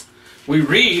 we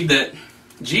read that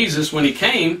Jesus, when he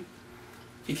came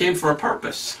for a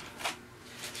purpose.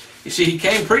 You see, he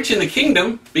came preaching the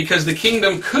kingdom because the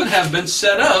kingdom could have been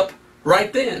set up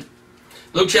right then.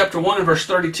 Luke chapter 1 and verse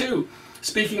 32,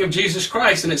 speaking of Jesus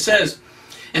Christ, and it says,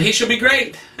 "And he shall be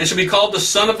great, and shall be called the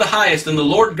Son of the Highest, and the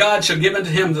Lord God shall give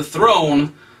unto him the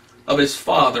throne of his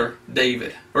father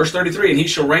David." Verse 33, "And he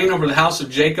shall reign over the house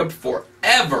of Jacob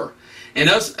forever, and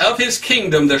of his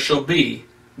kingdom there shall be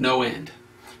no end."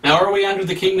 Now, are we under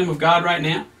the kingdom of God right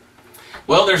now?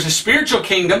 Well, there's a spiritual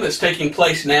kingdom that's taking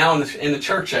place now in the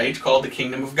church age called the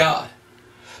kingdom of God.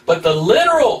 But the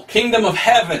literal kingdom of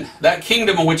heaven, that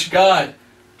kingdom in which God,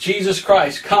 Jesus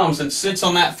Christ, comes and sits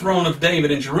on that throne of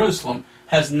David in Jerusalem,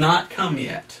 has not come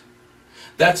yet.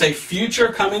 That's a future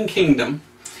coming kingdom,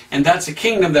 and that's a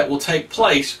kingdom that will take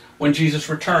place when Jesus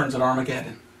returns at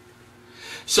Armageddon.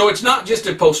 So it's not just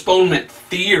a postponement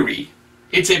theory.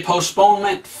 It's a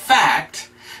postponement fact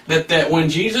that when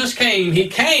Jesus came, he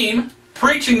came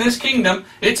preaching this kingdom.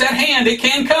 It's at hand. It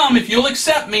can come if you'll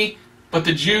accept me. But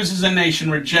the Jews as a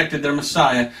nation rejected their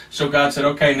Messiah. So God said,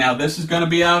 okay, now this is going to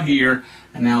be out here,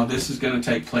 and now this is going to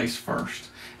take place first.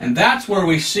 And that's where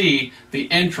we see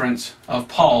the entrance of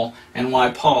Paul and why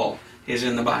Paul is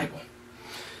in the Bible.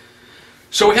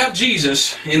 So we have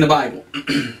Jesus in the Bible.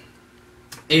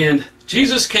 And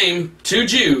Jesus came to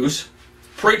Jews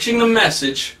preaching the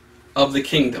message of the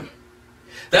kingdom.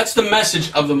 That's the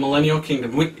message of the millennial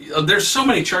kingdom. There's so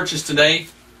many churches today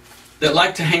that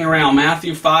like to hang around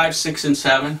Matthew 5, 6, and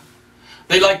 7.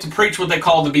 They like to preach what they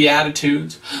call the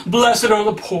Beatitudes. Blessed are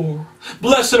the poor.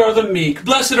 Blessed are the meek.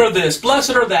 Blessed are this.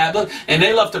 Blessed are that. And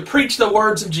they love to preach the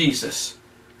words of Jesus.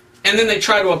 And then they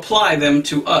try to apply them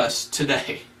to us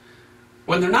today.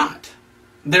 When they're not.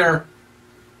 They're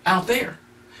out there.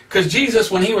 Because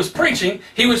Jesus, when he was preaching,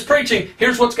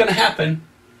 here's what's going to happen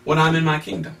when I'm in my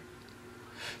kingdom.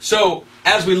 So,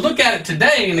 as we look at it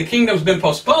today, and the kingdom's been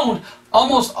postponed,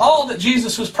 almost all that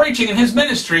Jesus was preaching in his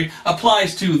ministry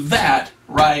applies to that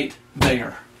right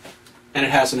there. And it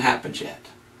hasn't happened yet.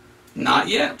 Not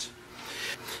yet.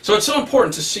 So it's so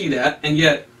important to see that, and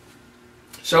yet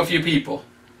so few people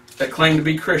that claim to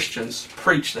be Christians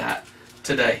preach that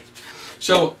today.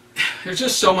 So there's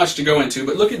just so much to go into,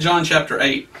 but look at John chapter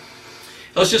 8.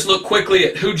 Let's just look quickly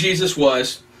at who Jesus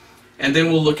was, and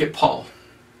then we'll look at Paul.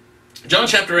 John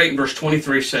chapter 8 and verse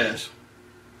 23 says,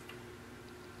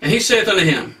 "And he saith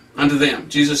unto them,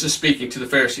 Jesus is speaking to the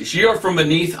Pharisees, Ye are from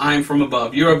beneath, I am from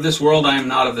above. You are of this world, I am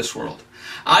not of this world.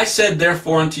 I said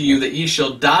therefore unto you that ye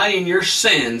shall die in your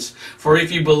sins, for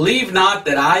if you believe not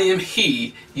that I am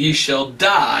he, ye shall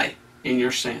die in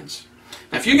your sins."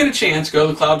 Now, if you get a chance, go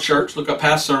to the Cloud Church, look up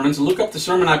past sermons, and look up the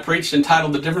sermon I preached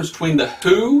entitled The Difference Between the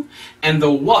Who and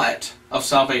the What of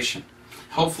Salvation.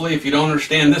 Hopefully, if you don't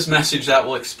understand this message, that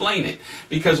will explain it.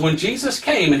 Because when Jesus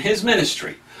came in His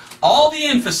ministry, all the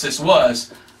emphasis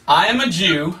was, I am a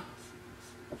Jew,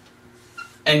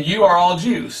 and you are all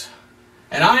Jews.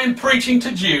 And I am preaching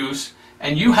to Jews,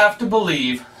 and you have to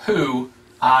believe who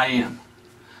I am.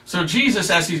 So Jesus,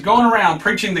 as He's going around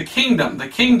preaching the kingdom, the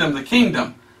kingdom, the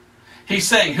kingdom, He's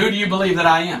saying, who do you believe that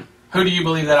I am? Who do you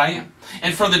believe that I am?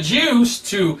 And for the Jews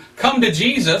to come to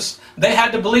Jesus, they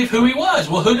had to believe who He was.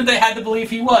 Well, who did they have to believe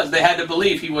He was? They had to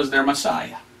believe He was their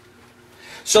Messiah.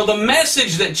 So the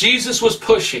message that Jesus was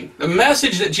pushing, the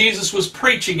message that Jesus was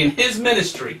preaching in His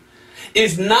ministry,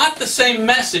 is not the same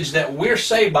message that we're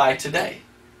saved by today.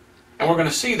 And we're going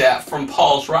to see that from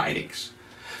Paul's writings.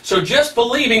 So just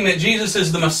believing that Jesus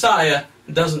is the Messiah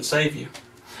doesn't save you.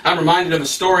 I'm reminded of a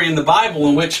story in the Bible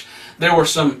in which there were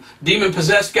some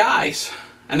demon-possessed guys.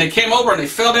 And they came over and they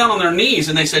fell down on their knees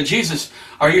and they said, Jesus,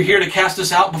 are you here to cast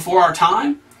us out before our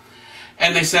time?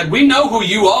 And they said, we know who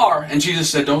you are. And Jesus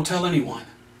said, don't tell anyone.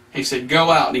 He said,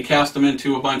 go out. And He cast them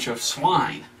into a bunch of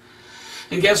swine.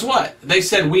 And guess what? They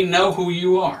said, we know who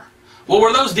you are. Well,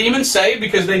 were those demons saved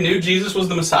because they knew Jesus was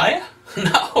the Messiah?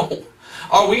 No.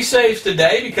 Are we saved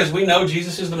today because we know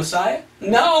Jesus is the Messiah?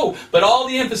 No. But all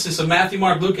the emphasis of Matthew,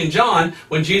 Mark, Luke, and John,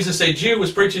 when Jesus, a Jew,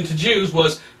 was preaching to Jews,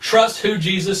 was trust who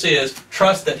Jesus is.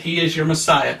 Trust that He is your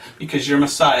Messiah because your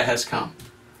Messiah has come.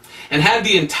 And had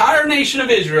the entire nation of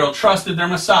Israel trusted their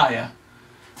Messiah,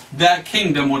 that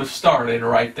kingdom would have started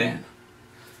right then.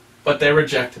 But they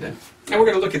rejected Him. And we're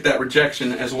going to look at that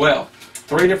rejection as well.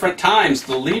 3 different times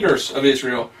the leaders of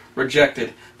Israel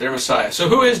rejected their Messiah. So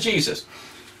who is Jesus?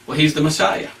 Well, He's the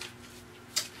Messiah.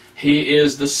 He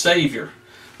is the Savior.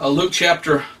 Luke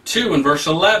chapter 2 and verse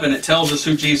 11, it tells us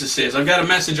who Jesus is. I've got a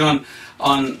message on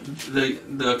the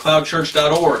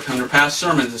cloudchurch.org under past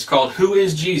sermons. It's called Who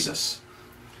is Jesus?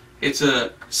 It's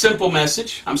a simple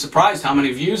message. I'm surprised how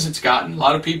many views it's gotten. A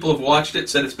lot of people have watched it,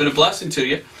 said it's been a blessing to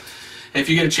you. And if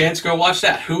you get a chance, go watch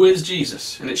that. Who is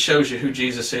Jesus? And it shows you who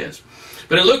Jesus is.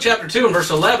 But in Luke chapter 2 and verse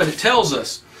 11, it tells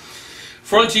us,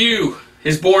 for unto you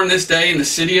is born this day in the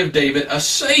city of David a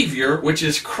Savior, which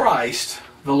is Christ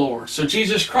the Lord. So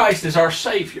Jesus Christ is our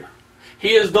Savior. He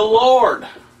is the Lord.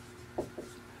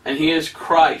 And He is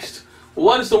Christ.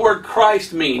 What does the word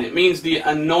Christ mean? It means the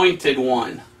anointed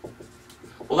one.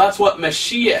 Well, that's what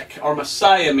Mashiach or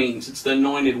Messiah means. It's the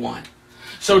anointed one.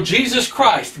 So Jesus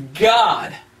Christ,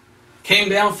 God, came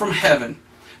down from heaven,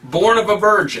 born of a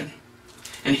virgin,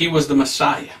 and He was the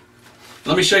Messiah.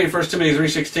 Let me show you 1 Timothy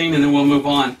 3:16 and then we'll move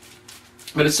on.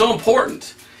 But it's so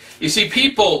important. You see,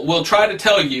 people will try to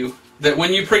tell you that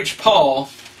when you preach Paul,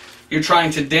 you're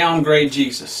trying to downgrade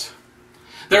Jesus.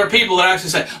 There are people that actually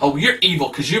say, oh, you're evil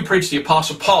because you preach the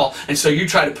Apostle Paul, and so you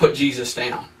try to put Jesus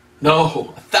down. No,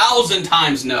 1,000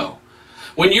 times no.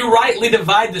 When you rightly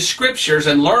divide the Scriptures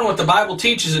and learn what the Bible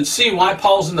teaches and see why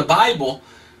Paul's in the Bible,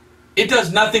 it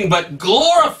does nothing but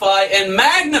glorify and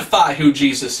magnify who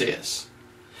Jesus is.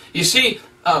 You see,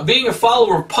 being a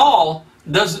follower of Paul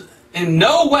does in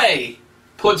no way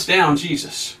puts down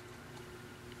Jesus.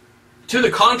 To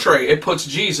the contrary, it puts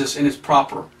Jesus in His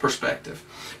proper perspective.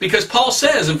 Because Paul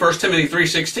says in 1 Timothy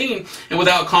 3:16, and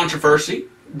without controversy,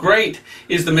 great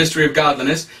is the mystery of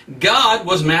godliness. God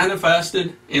was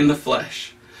manifested in the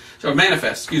flesh.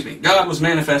 God was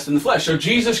manifest in the flesh. So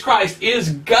Jesus Christ is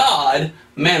God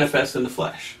manifest in the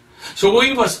flesh. So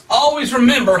we must always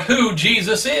remember who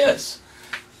Jesus is.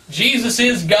 Jesus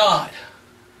is God.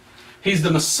 He's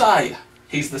the Messiah.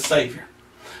 He's the Savior.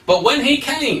 But when He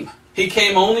came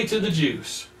only to the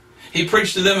Jews. He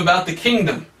preached to them about the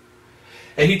kingdom.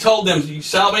 And He told them,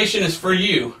 salvation is for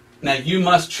you. Now you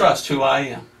must trust who I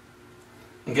am.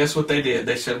 And guess what they did?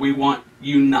 They said, we want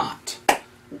you not.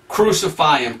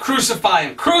 Crucify Him, crucify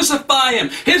Him, crucify Him.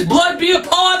 His blood be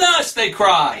upon us, they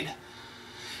cried.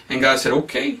 And God said,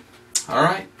 okay, all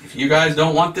right. If you guys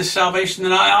don't want this salvation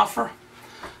that I offer,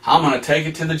 I'm going to take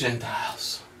it to the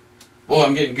Gentiles. Boy,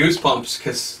 I'm getting goosebumps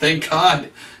because thank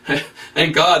God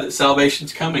that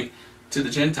salvation's coming to the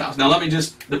Gentiles. Now let me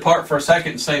just depart for a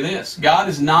second and say this. God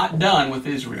is not done with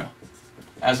Israel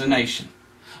as a nation.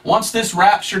 Once this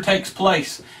rapture takes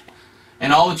place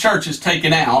and all the church is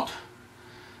taken out,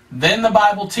 then the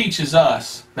Bible teaches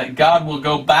us that God will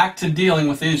go back to dealing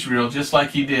with Israel just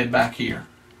like He did back here.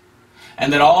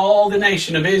 And that all the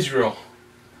nation of Israel,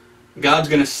 God's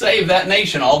going to save that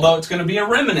nation, although it's going to be a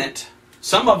remnant.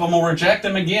 Some of them will reject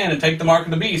Him again and take the mark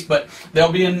of the beast, but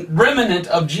there'll be a remnant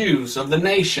of Jews, of the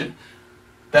nation,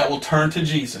 that will turn to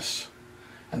Jesus.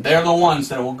 And they're the ones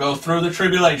that will go through the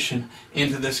tribulation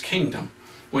into this kingdom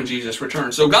when Jesus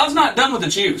returns. So God's not done with the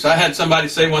Jews. I had somebody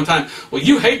say one time, well,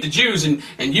 you hate the Jews and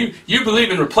you believe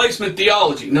in replacement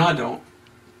theology. No, I don't.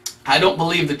 I don't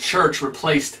believe the church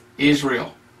replaced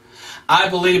Israel. I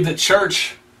believe the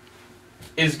church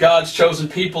is God's chosen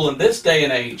people in this day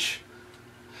and age,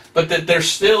 but that there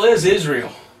still is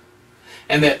Israel,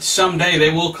 and that someday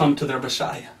they will come to their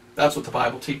Messiah. That's what the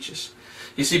Bible teaches.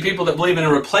 You see, people that believe in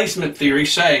a replacement theory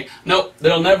say, nope,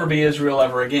 there'll never be Israel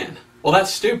ever again. Well,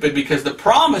 that's stupid, because the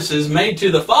promises made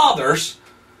to the fathers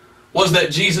was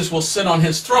that Jesus will sit on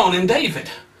his throne in David.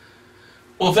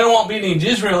 Well, if there won't be any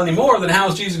Israel anymore, then how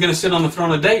is Jesus going to sit on the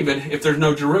throne of David if there's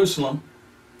no Jerusalem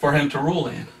for him to rule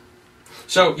in?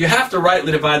 So you have to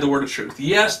rightly divide the word of truth.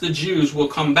 Yes, the Jews will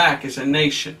come back as a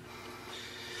nation.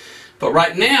 But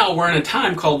right now we're in a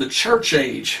time called the church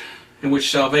age, in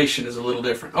which salvation is a little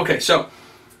different. Okay, so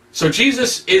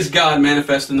Jesus is God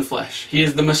manifest in the flesh. He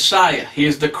is the Messiah. He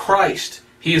is the Christ.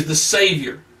 He is the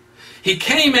Savior. He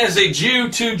came as a Jew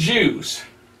to Jews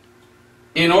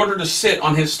in order to sit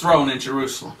on his throne in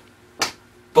Jerusalem.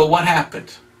 But what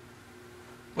happened?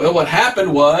 Well, what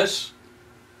happened was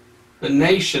the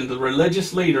nation, the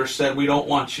religious leaders said, we don't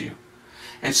want you.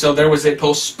 And so there was a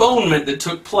postponement that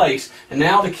took place. And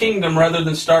now the kingdom, rather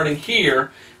than starting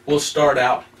here, will start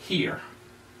out here,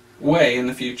 way in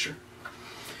the future.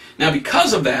 Now,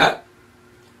 because of that,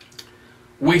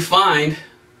 we find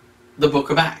the book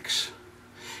of Acts.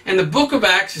 And the book of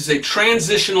Acts is a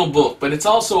transitional book, but it's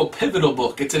also a pivotal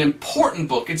book. It's an important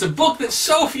book. It's a book that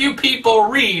so few people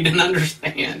read and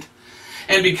understand.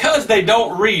 And because they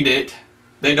don't read it,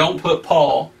 they don't put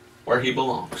Paul where he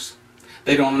belongs.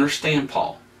 They don't understand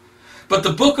Paul. But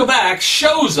the book of Acts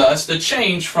shows us the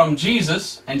change from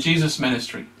Jesus and Jesus'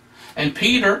 ministry, and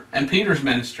Peter and Peter's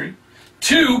ministry,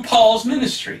 to Paul's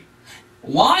ministry.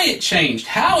 Why it changed,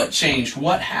 how it changed,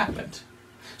 what happened.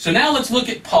 So now let's look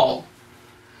at Paul.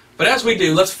 But as we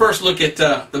do, let's first look at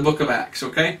the book of Acts,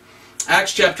 okay?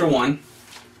 Acts chapter 1.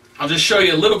 I'll just show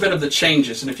you a little bit of the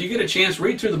changes. And if you get a chance,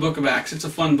 read through the book of Acts. It's a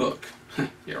fun book.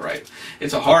 Yeah, right.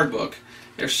 It's a hard book.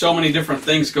 There's so many different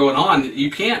things going on.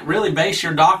 You can't really base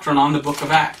your doctrine on the book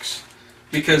of Acts,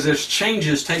 because there's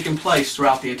changes taking place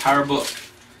throughout the entire book.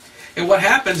 And what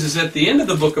happens is at the end of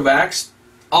the book of Acts,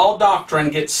 all doctrine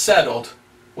gets settled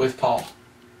with Paul.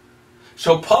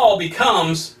 So Paul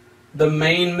becomes the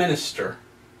main minister.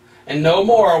 And no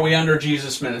more are we under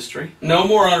Jesus' ministry. No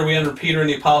more are we under Peter and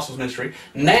the apostles' ministry.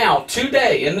 Now,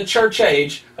 today, in the church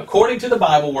age, according to the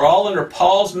Bible, we're all under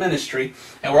Paul's ministry,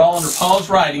 and we're all under Paul's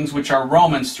writings, which are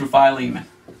Romans through Philemon.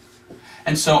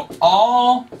 And so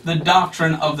all the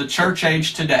doctrine of the church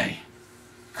age today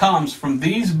comes from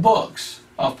these books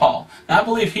of Paul. Now, I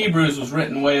believe Hebrews was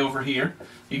written way over here.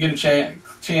 You get a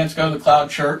chance, go to the Cloud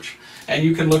Church, and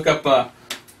you can look up...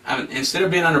 instead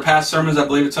of being under past sermons, I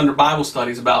believe it's under Bible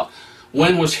studies about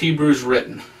when was Hebrews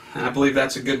written. And I believe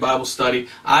that's a good Bible study.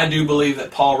 I do believe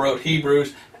that Paul wrote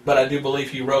Hebrews, but I do believe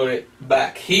he wrote it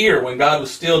back here when God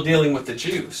was still dealing with the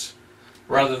Jews,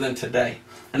 rather than today.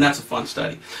 And that's a fun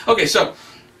study. Okay, so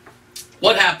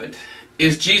what happened?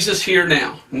 Is Jesus here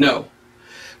now? No.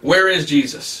 Where is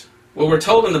Jesus? Well, we're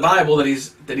told in the Bible that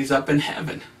he's up in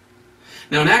heaven.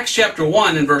 Now in Acts chapter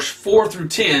 1 and verse 4 through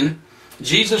 10,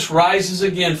 Jesus rises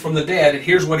again from the dead, and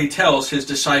here's what he tells his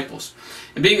disciples.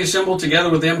 And being assembled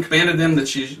together with them, commanded them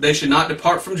that they should not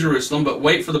depart from Jerusalem, but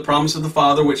wait for the promise of the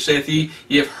Father, which saith ye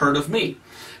have heard of me.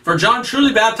 For John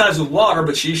truly baptized with water,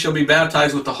 but ye shall be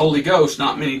baptized with the Holy Ghost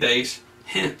not many days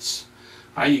hence.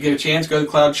 All right, you get a chance, go to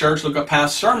the Cloud Church, look up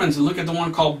past sermons, and look at the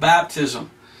one called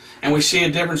baptism. And we see a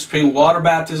difference between water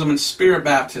baptism and spirit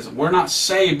baptism. We're not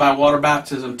saved by water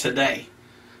baptism today.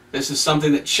 This is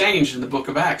something that changed in the book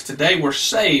of Acts. Today we're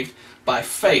saved by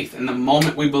faith, and the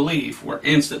moment we believe, we're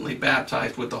instantly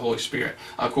baptized with the Holy Spirit,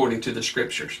 according to the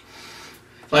Scriptures.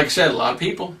 Like I said, a lot of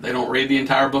people, they don't read the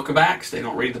entire book of Acts. They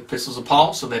don't read the epistles of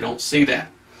Paul, so they don't see that.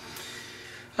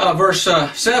 Verse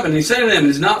 7, he said to them, it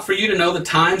is not for you to know the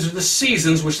times or the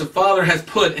seasons which the Father hath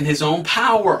put in his own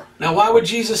power. Now, why would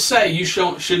Jesus say you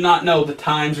should not know the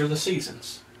times or the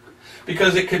seasons?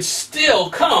 Because it could still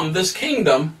come, this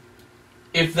kingdom,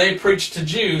 if they preached to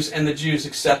Jews and the Jews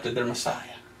accepted their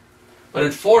Messiah. But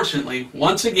unfortunately,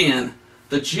 once again,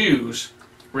 the Jews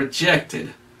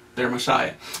rejected their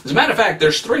Messiah. As a matter of fact,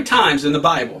 there's 3 times in the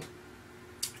Bible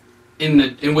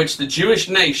in which the Jewish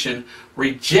nation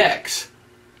rejects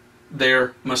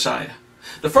their Messiah.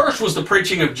 The first was the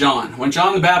preaching of John. When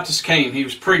John the Baptist came, he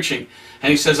was preaching,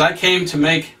 and he says, I came to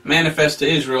make manifest to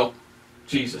Israel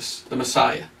Jesus, the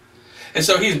Messiah. And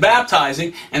so he's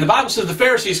baptizing, and the Bible says the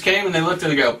Pharisees came and they looked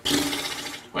and they go,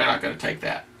 we're not going to take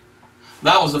that.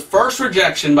 That was the first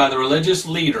rejection by the religious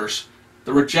leaders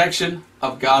the rejection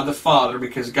of God the Father,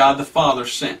 because God the Father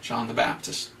sent John the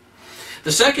Baptist.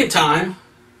 The second time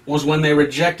was when they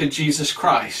rejected Jesus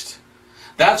Christ.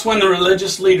 That's when the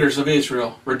religious leaders of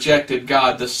Israel rejected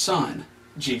God the Son,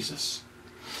 Jesus.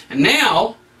 And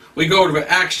now we go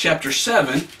to Acts chapter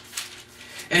 7,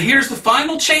 and here's the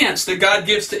final chance that God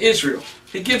gives to Israel.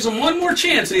 He gives them one more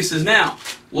chance, and He says, now,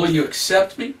 will you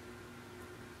accept me?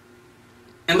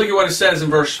 And look at what it says in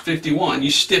verse 51. You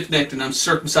stiff-necked and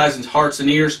uncircumcised in hearts and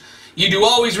ears, you do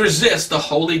always resist the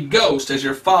Holy Ghost, as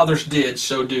your fathers did,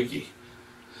 so do ye.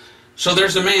 So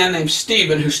there's a man named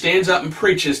Stephen who stands up and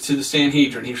preaches to the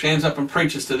Sanhedrin. He stands up and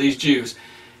preaches to these Jews,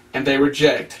 and they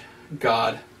reject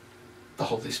God, the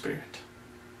Holy Spirit.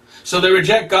 So they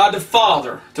reject God the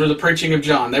Father through the preaching of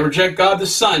John. They reject God the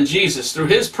Son, Jesus, through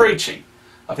His preaching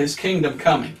of His kingdom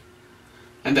coming,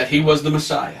 and that He was the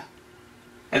Messiah.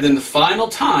 And then the final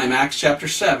time, Acts chapter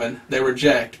 7, they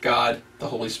reject God, the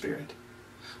Holy Spirit.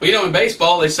 Well, you know, in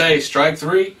baseball they say, strike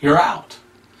three, you're out.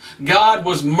 God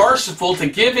was merciful to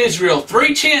give Israel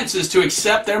 3 chances to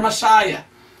accept their Messiah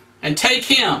and take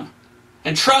Him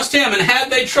and trust Him. And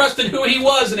had they trusted who He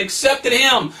was and accepted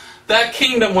Him, that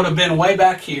kingdom would have been way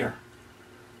back here.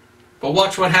 But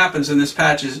watch what happens in this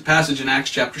passage in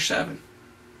Acts chapter 7.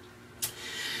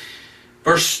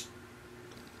 Verse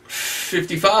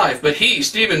 55, but he,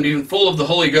 Stephen, being full of the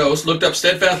Holy Ghost, looked up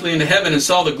steadfastly into heaven and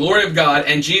saw the glory of God,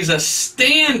 and Jesus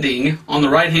standing on the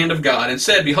right hand of God, and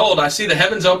said, behold, I see the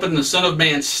heavens open, and the Son of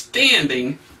Man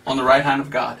standing on the right hand of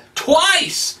God.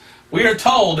 Twice we are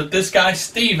told that this guy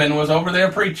Stephen was over there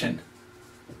preaching.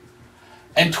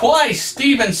 And twice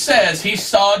Stephen says he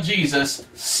saw Jesus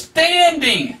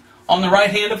standing on the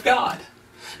right hand of God.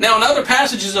 Now in other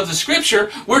passages of the Scripture,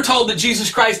 we're told that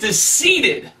Jesus Christ is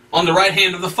seated on the right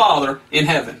hand of the Father in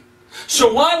heaven.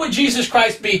 So why would Jesus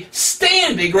Christ be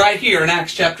standing right here in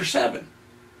Acts chapter 7?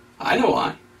 I know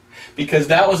why. Because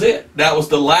that was it. That was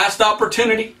the last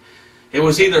opportunity. It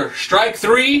was either strike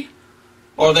three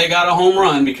or they got a home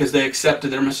run because they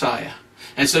accepted their Messiah.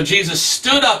 And so Jesus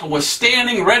stood up and was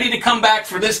standing ready to come back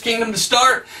for this kingdom to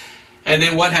start. And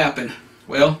then what happened?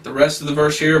 Well, the rest of the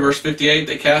verse here, verse 58,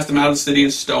 they cast him out of the city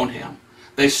and stoned him.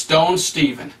 They stoned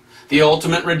Stephen. The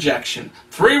ultimate rejection.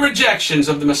 3 rejections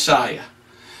of the Messiah.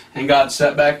 And God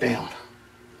sat back down.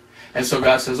 And so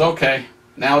God says, okay,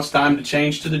 now it's time to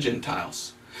change to the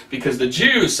Gentiles. Because the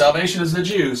Jews, salvation is the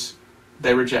Jews,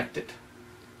 they reject it.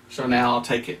 So now I'll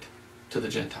take it to the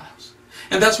Gentiles.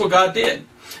 And that's what God did.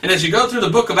 And as you go through the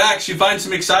book of Acts, you find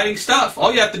some exciting stuff.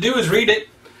 All you have to do is read it.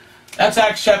 That's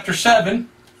Acts chapter 7.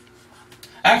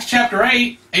 Acts chapter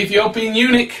 8, Ethiopian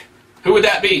eunuch. Who would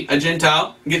that be? A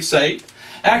Gentile gets saved.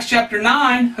 Acts chapter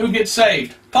 9, who gets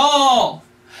saved? Paul.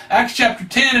 Acts chapter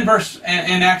 10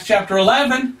 and Acts chapter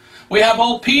 11, we have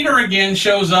old Peter again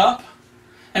shows up.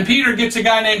 And Peter gets a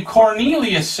guy named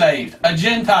Cornelius saved, a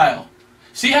Gentile.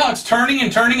 See how it's turning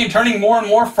and turning and turning more and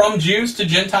more from Jews to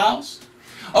Gentiles?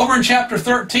 Over in chapter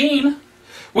 13,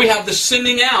 we have the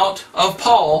sending out of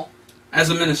Paul as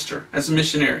a minister, as a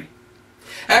missionary.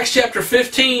 Acts chapter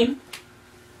 15,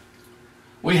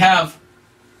 we have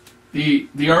the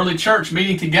early church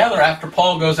meeting together after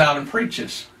Paul goes out and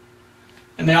preaches.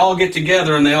 And they all get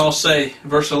together and they all say,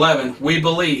 verse 11, we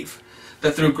believe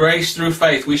that through grace, through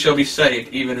faith, we shall be saved,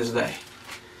 even as they.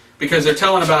 Because they're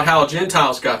telling about how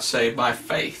Gentiles got saved by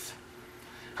faith.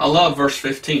 I love verse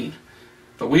 15.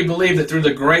 But we believe that through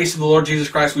the grace of the Lord Jesus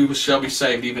Christ, we shall be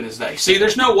saved, even as they. See,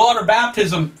 there's no water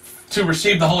baptism to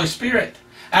receive the Holy Spirit.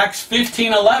 Acts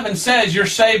 15:11 says you're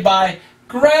saved by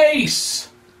grace.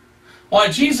 Why,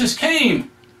 Jesus came,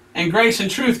 and grace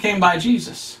and truth came by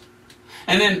Jesus.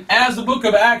 And then as the book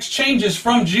of Acts changes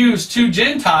from Jews to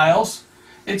Gentiles,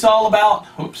 it's all about,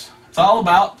 it's all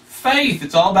about faith.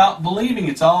 It's all about believing.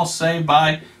 It's all saved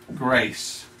by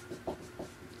grace.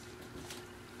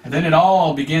 And then it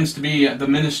all begins to be the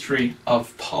ministry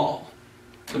of Paul.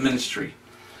 The ministry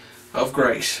of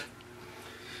grace.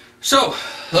 So,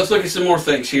 let's look at some more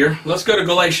things here. Let's go to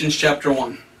Galatians chapter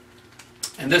 1.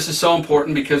 And this is so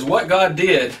important because what God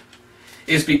did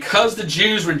is because the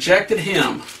Jews rejected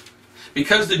Him,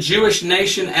 because the Jewish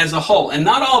nation as a whole, and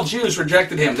not all Jews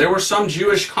rejected Him. There were some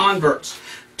Jewish converts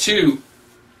to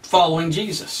following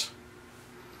Jesus.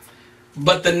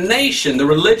 But the nation, the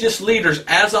religious leaders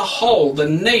as a whole, the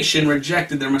nation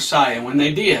rejected their Messiah. When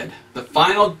they did, the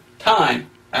final time,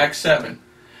 Acts 7,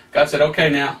 God said, okay,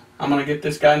 now, I'm going to get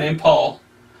this guy named Paul.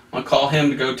 I'm going to call him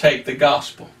to go take the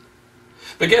gospel.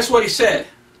 But guess what He said?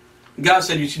 God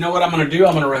said, you know what I'm going to do?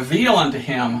 I'm going to reveal unto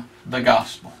him the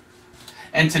gospel.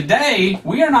 And today,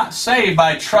 we are not saved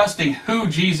by trusting who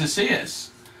Jesus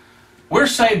is. We're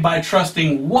saved by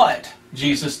trusting what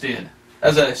Jesus did.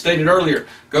 As I stated earlier,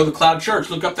 go to the Cloud Church,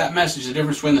 look up that message, the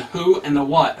difference between the who and the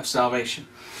what of salvation.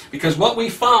 Because what we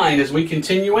find as we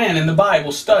continue in the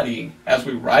Bible studying, as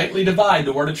we rightly divide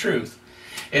the word of truth,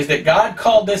 is that God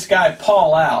called this guy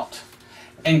Paul out,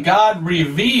 and God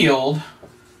revealed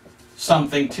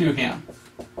something to him.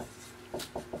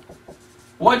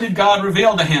 What did God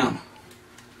reveal to him?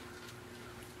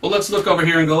 Well, let's look over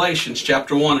here in Galatians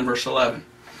chapter 1 and verse 11.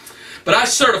 But I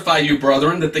certify you,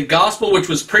 brethren, that the gospel which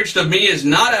was preached of me is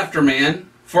not after man,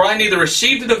 for I neither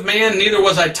received it of man, neither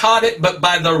was I taught it, but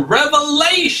by the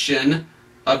revelation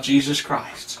of Jesus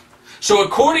Christ. So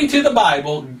according to the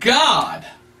Bible, God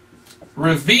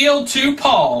revealed to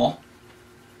Paul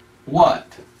what?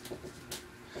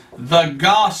 The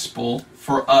gospel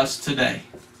for us today.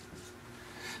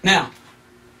 Now,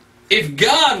 if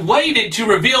God waited to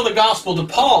reveal the gospel to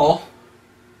Paul,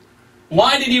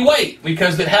 why did he wait?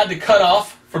 Because it had to cut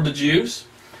off for the Jews.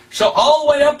 So all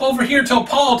the way up over here till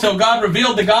Paul, till God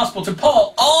revealed the gospel to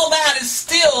Paul, all that is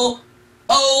still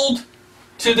owed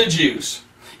to the Jews.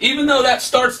 Even though that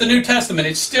starts the New Testament,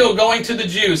 it's still going to the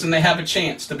Jews and they have a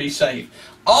chance to be saved.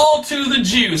 All to the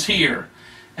Jews here.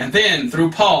 And then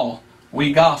through Paul,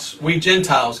 we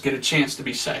Gentiles get a chance to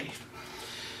be saved.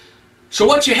 So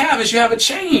what you have is you have a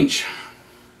change.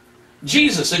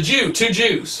 Jesus, a Jew, two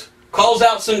Jews, calls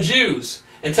out some Jews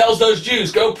and tells those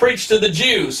Jews, go preach to the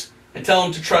Jews and tell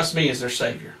them to trust me as their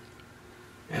Savior.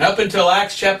 And up until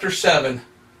Acts chapter 7,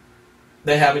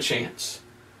 they have a chance.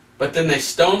 But then they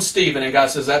stone Stephen and God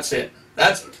says, that's it.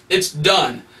 It's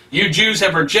done. You Jews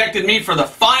have rejected me for the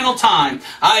final time.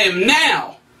 I am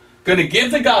now going to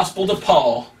give the gospel to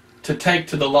Paul to take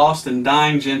to the lost and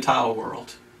dying Gentile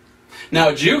world. Now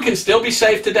a Jew can still be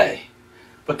saved today,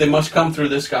 but they must come through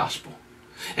this gospel.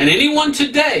 And anyone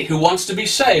today who wants to be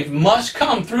saved must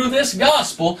come through this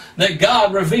gospel that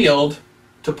God revealed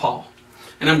to Paul.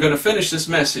 And I'm going to finish this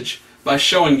message by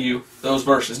showing you those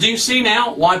verses. Do you see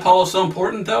now why Paul is so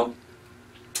important, though?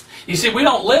 You see, we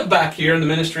don't live back here in the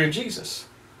ministry of Jesus.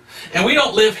 And we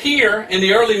don't live here in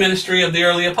the early ministry of the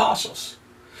early apostles.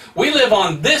 We live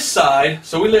on this side,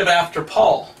 so we live after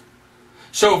Paul.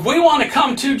 So if we want to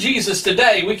come to Jesus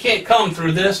today, we can't come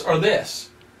through this or this.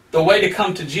 The way to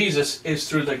come to Jesus is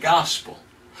through the gospel.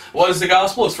 What is the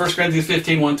gospel? It's 1 Corinthians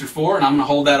 15, 1 through 4, and I'm going to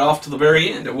hold that off to the very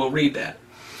end, and we'll read that.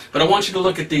 But I want you to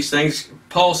look at these things.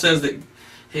 Paul says that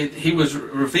he was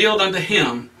revealed unto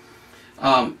him,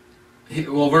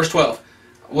 verse 12,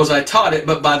 was I taught it,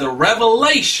 but by the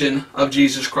revelation of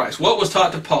Jesus Christ. What was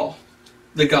taught to Paul?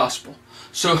 The gospel.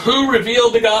 So who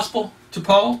revealed the gospel to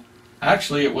Paul?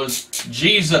 Actually, it was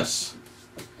Jesus.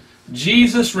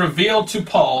 Jesus revealed to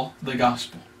Paul the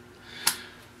gospel.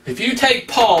 If you take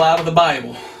Paul out of the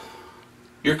Bible,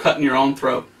 you're cutting your own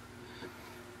throat.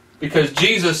 Because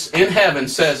Jesus in heaven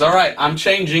says, all right, I'm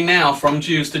changing now from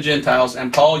Jews to Gentiles,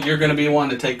 and Paul, you're going to be one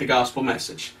to take the gospel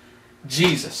message.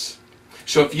 Jesus.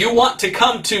 So if you want to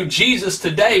come to Jesus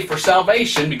today for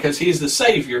salvation, because He's the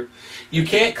Savior, you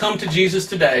can't come to Jesus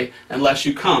today unless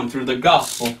you come through the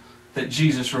gospel that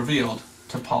Jesus revealed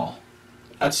to Paul.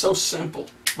 That's so simple,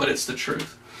 but it's the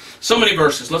truth. So many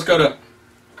verses. Let's go to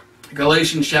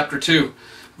Galatians chapter 2,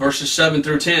 verses 7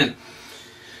 through 10.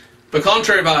 But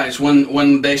contrariwise,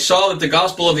 when they saw that the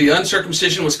gospel of the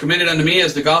uncircumcision was committed unto me,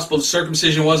 as the gospel of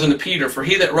circumcision was unto Peter, for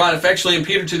he that wrought effectually in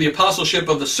Peter to the apostleship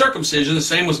of the circumcision, the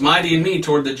same was mighty in me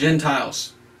toward the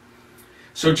Gentiles.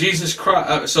 So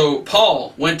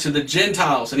Paul went to the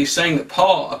Gentiles, and he's saying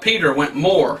that Peter went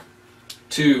more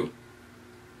to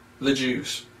the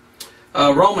Jews.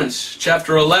 Romans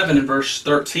chapter 11 and verse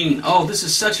 13. Oh, this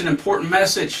is such an important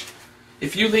message.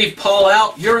 If you leave Paul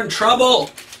out, you're in trouble.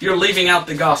 You're leaving out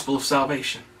the gospel of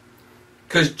salvation.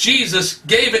 Because Jesus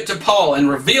gave it to Paul and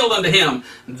revealed unto him,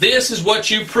 this is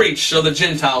what you preach so the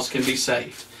Gentiles can be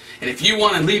saved. And if you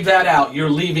want to leave that out,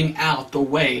 you're leaving out the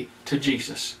way to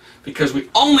Jesus. Because we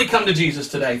only come to Jesus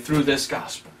today through this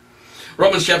gospel.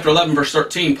 Romans chapter 11 verse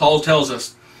 13, Paul tells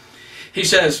us, he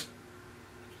says,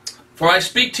 for I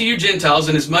speak to you Gentiles,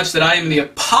 inasmuch that I am the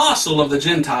apostle of the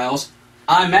Gentiles,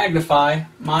 I magnify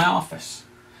my office.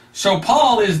 So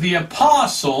Paul is the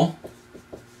apostle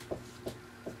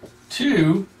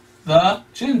to the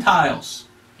Gentiles.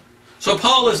 So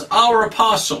Paul is our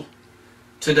apostle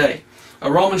today.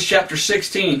 Romans chapter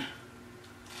 16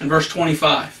 and verse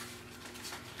 25.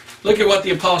 Look at what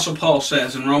the apostle Paul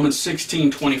says in Romans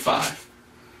 16:25.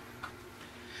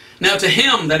 Now to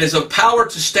him that is of power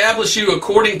to establish you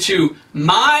according to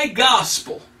my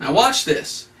gospel. Now watch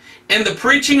this. And the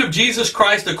preaching of Jesus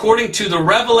Christ according to the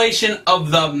revelation of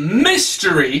the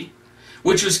mystery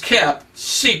which was kept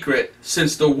secret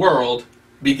since the world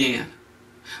began.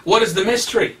 What is the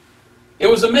mystery? It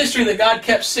was a mystery that God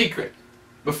kept secret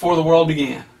before the world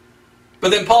began. But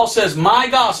then Paul says, my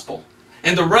gospel,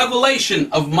 and the revelation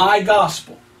of my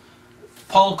gospel.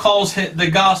 Paul calls the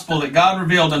gospel that God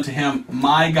revealed unto him,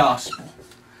 my gospel.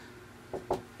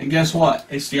 And guess what?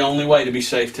 It's the only way to be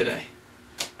saved today.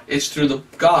 It's through the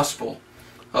gospel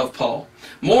of Paul.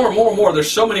 More.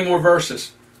 There's so many more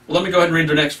verses. Well, let me go ahead and read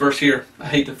the next verse here. I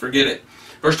hate to forget it.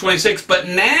 Verse 26, but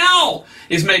now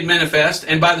is made manifest,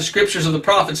 and by the scriptures of the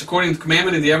prophets, according to the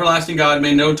commandment of the everlasting God,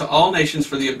 made known to all nations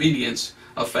for the obedience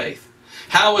of faith.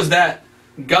 How is that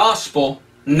gospel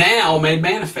now made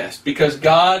manifest? Because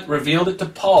God revealed it to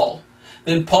Paul.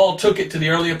 Then Paul took it to the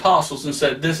early apostles and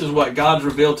said, this is what God's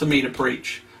revealed to me to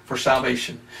preach for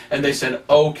salvation. And they said,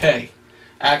 okay.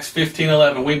 Acts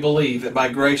 15:11, we believe that by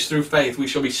grace through faith we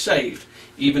shall be saved,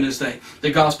 even as they. The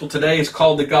gospel today is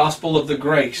called the gospel of the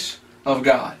grace of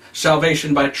God.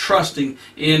 Salvation by trusting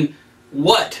in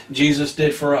what Jesus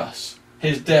did for us.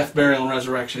 His death, burial, and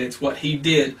resurrection. It's what He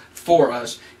did for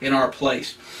us in our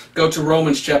place. Go to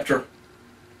Romans chapter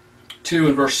 2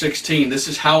 and verse 16. This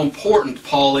is how important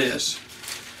Paul is.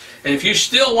 And if you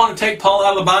still want to take Paul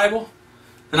out of the Bible,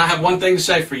 then I have one thing to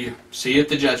say for you. See you at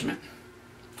the judgment.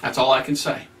 That's all I can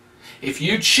say. If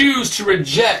you choose to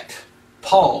reject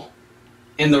Paul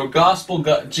in the gospel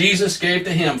Jesus gave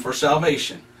to him for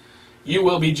salvation, you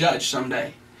will be judged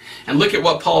someday. And look at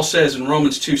what Paul says in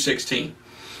Romans 2:16.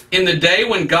 In the day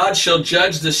when God shall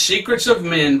judge the secrets of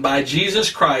men by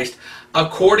Jesus Christ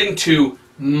according to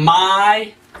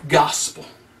my gospel.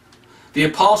 The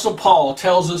Apostle Paul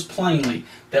tells us plainly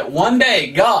that one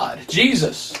day God,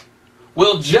 Jesus,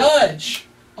 will judge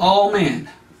all men.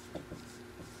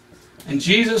 And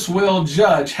Jesus will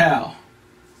judge how?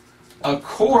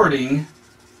 According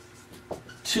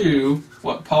to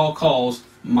what Paul calls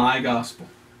my gospel.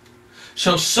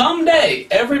 So someday,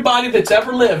 everybody that's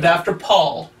ever lived after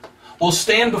Paul will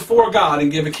stand before God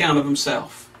and give account of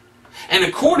himself. And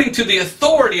according to the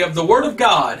authority of the Word of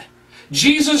God,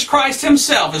 Jesus Christ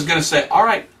Himself is going to say, all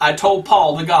right, I told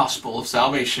Paul the gospel of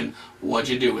salvation. What'd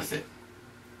you do with it?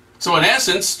 So in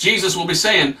essence, Jesus will be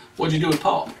saying, what'd you do with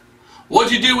Paul?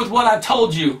 What'd you do with what I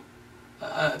told you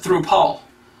through Paul?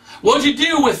 What'd you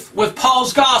do with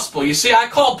Paul's gospel? You see, I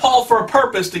called Paul for a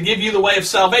purpose to give you the way of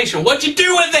salvation. What'd you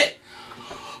do with it?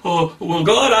 Oh, well,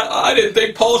 God, I didn't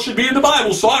think Paul should be in the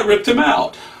Bible, so I ripped him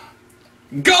out.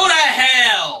 Go to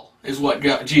hell, is what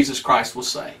Jesus Christ will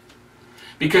say.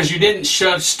 Because you didn't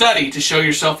study to show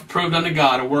yourself approved unto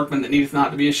God, a workman that needeth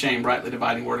not to be ashamed, rightly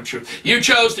dividing word of truth. You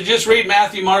chose to just read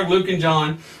Matthew, Mark, Luke, and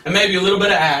John, and maybe a little bit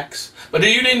of Acts, but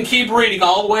you didn't keep reading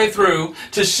all the way through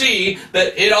to see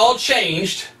that it all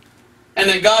changed, and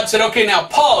that God said, okay, now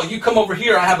Paul, you come over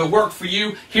here, I have a work for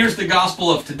you, here's the gospel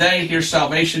of today, here's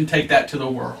salvation, take that to the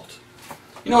world.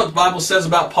 You know what the Bible says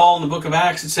about Paul in the book of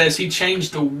Acts? It says he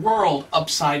changed the world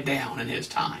upside down in his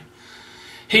time.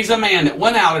 He's a man that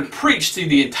went out and preached to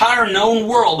the entire known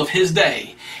world of his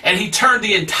day. And he turned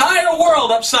the entire world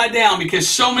upside down because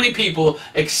so many people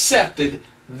accepted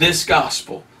this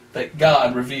gospel that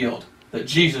God revealed, that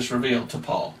Jesus revealed to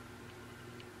Paul.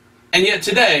 And yet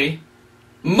today,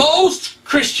 most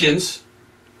Christians,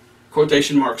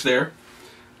 quotation marks there,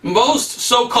 most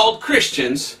so-called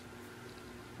Christians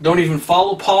don't even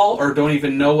follow Paul or don't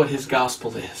even know what his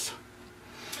gospel is.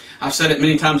 I've said it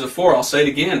many times before, I'll say it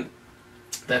again.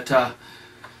 That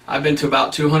I've been to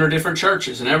about 200 different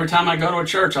churches, and every time I go to a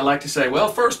church I like to say, well,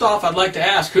 first off I'd like to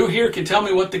ask who here can tell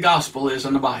me what the gospel is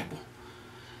in the Bible.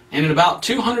 And in about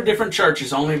 200 different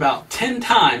churches, only about 10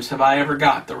 times have I ever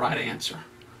got the right answer.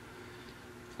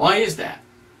 Why is that?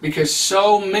 Because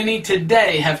so many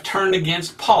today have turned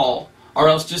against Paul, or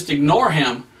else just ignore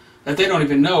him, that they don't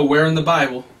even know where in the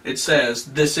Bible it says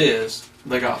this is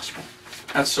the gospel.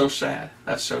 That's so sad.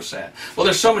 That's so sad. Well,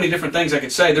 there's so many different things I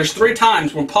could say. There's 3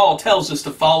 times when Paul tells us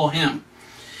to follow him.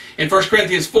 In 1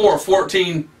 Corinthians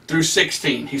 4:14 through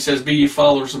 16, he says, be ye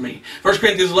followers of me. 1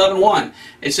 Corinthians 11:1,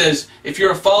 it says, if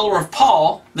you're a follower of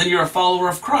Paul, then you're a follower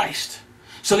of Christ.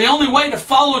 So the only way to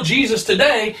follow Jesus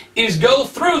today is go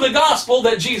through the gospel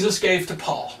that Jesus gave to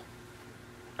Paul.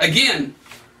 Again,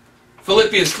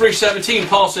 Philippians 3:17,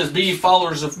 Paul says, be ye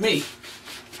followers of me,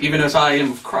 even as I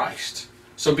am of Christ.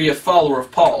 So be a follower of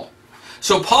Paul.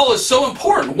 So Paul is so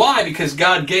important. Why? Because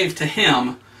God gave to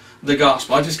him the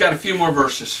gospel. I just got a few more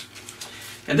verses.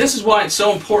 And this is why it's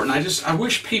so important. I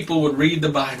wish people would read the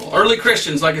Bible. Early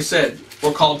Christians, like I said,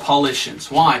 were called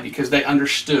Paulicians. Why? Because they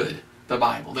understood the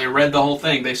Bible. They read the whole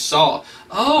thing. They saw,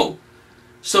 oh,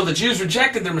 so the Jews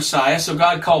rejected their Messiah, so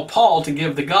God called Paul to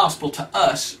give the gospel to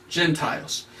us,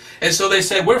 Gentiles. And so they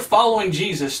said, we're following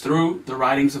Jesus through the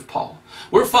writings of Paul.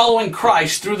 We're following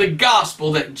Christ through the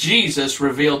gospel that Jesus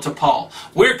revealed to Paul.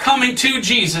 We're coming to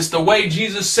Jesus the way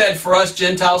Jesus said for us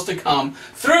Gentiles to come,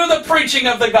 through the preaching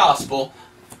of the gospel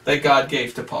that God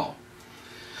gave to Paul.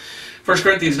 1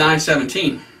 Corinthians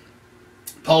 9:17.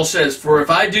 Paul says, "For if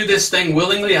I do this thing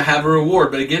willingly, I have a reward,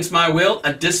 but against my will,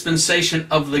 a dispensation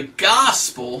of the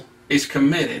gospel is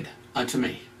committed unto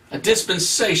me." A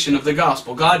dispensation of the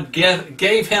gospel. God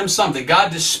gave him something.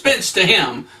 God dispensed to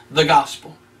him the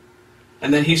gospel.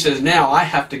 And then he says, now I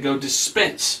have to go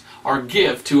dispense or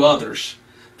give to others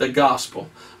the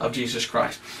gospel of Jesus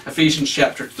Christ. Ephesians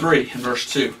chapter 3 and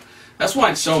verse 2. That's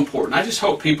why it's so important. I just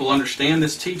hope people understand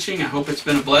this teaching. I hope it's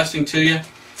been a blessing to you.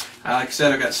 Like I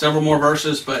said, I've got several more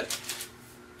verses, but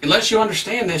unless you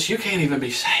understand this, you can't even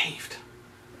be saved.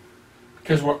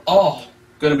 Because we're all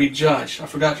going to be judged. I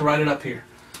forgot to write it up here.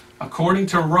 According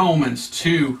to Romans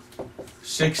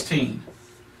 2:16,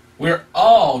 we're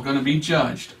all going to be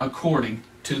judged according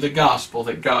to the gospel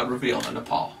that God revealed unto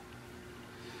Paul.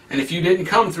 And if you didn't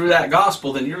come through that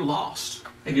gospel, then you're lost.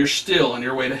 And you're still on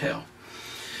your way to hell.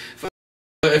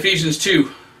 Ephesians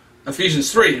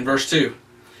 3 and verse 2.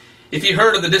 If you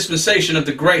heard of the dispensation of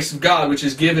the grace of God which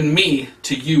is given me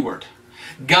to youward.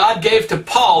 God gave to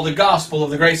Paul the gospel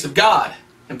of the grace of God.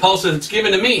 And Paul says it's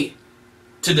given to me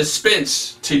to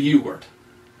dispense to youward.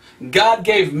 God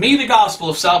gave me the gospel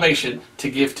of salvation to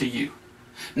give to you.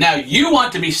 Now you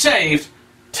want to be saved,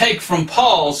 take from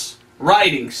Paul's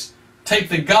writings. Take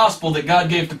the gospel that God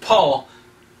gave to Paul,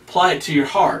 apply it to your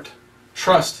heart.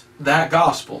 Trust that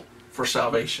gospel for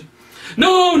salvation.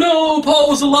 No, Paul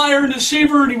was a liar and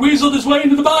deceiver and he weaseled his way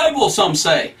into the Bible, some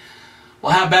say.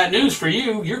 Well, I have bad news for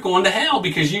you. You're going to hell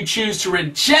because you choose to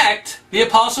reject the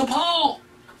Apostle Paul.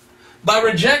 By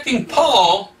rejecting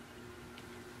Paul,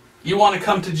 you want to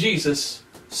come to Jesus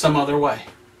some other way.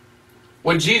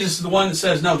 When Jesus is the one that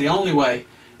says, no, the only way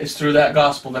is through that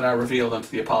gospel that I revealed unto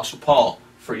the Apostle Paul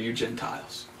for you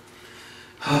Gentiles.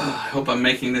 I hope I'm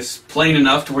making this plain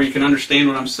enough to where you can understand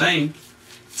what I'm saying.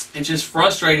 It's just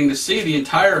frustrating to see the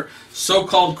entire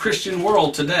so-called Christian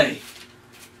world today.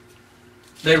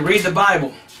 They read the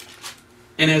Bible,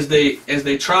 and as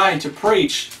they try to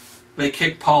preach, they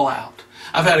kick Paul out.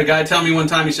 I've had a guy tell me one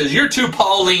time, he says, you're too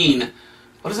Pauline.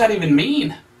 What does that even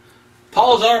mean?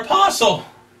 Paul is our apostle.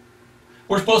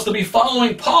 We're supposed to be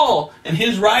following Paul and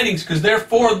his writings because they're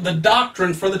for the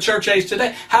doctrine for the church age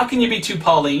today. How can you be too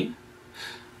Pauline?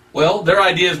 Well, their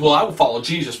idea is, well, I will follow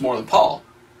Jesus more than Paul.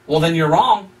 Well, then you're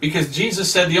wrong, because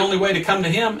Jesus said the only way to come to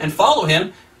him and follow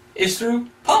him is through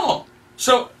Paul.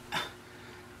 So,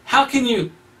 how can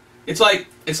you... It's like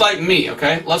me,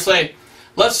 okay? Let's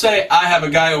say I have a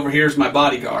guy over here as my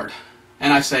bodyguard,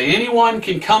 and I say anyone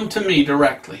can come to me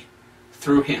directly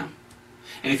through him.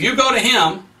 And if you go to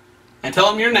him and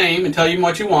tell him your name and tell him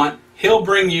what you want, he'll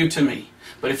bring you to me.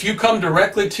 But if you come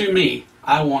directly to me,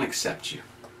 I won't accept you.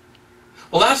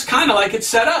 Well, that's kind of like it's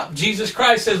set up. Jesus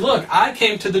Christ says, look, I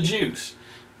came to the Jews.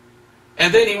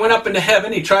 And then he went up into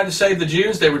heaven. He tried to save the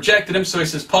Jews. They rejected him. So he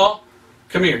says, Paul,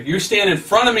 come here. You stand in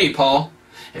front of me, Paul.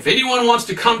 If anyone wants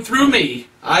to come through me,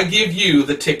 I give you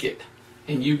the ticket.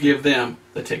 And you give them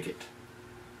the ticket.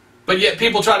 But yet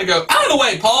people try to go, out of the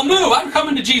way, Paul, move. I'm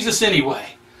coming to Jesus anyway.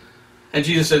 And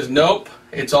Jesus says, nope,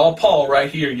 it's all Paul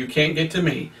right here. You can't get to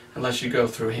me unless you go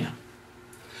through him.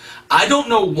 I don't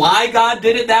know why God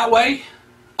did it that way.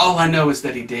 All I know is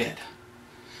that he did.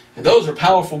 And those are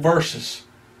powerful verses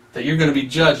that you're going to be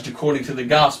judged according to the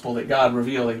gospel that God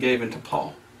revealed and gave into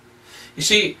Paul. You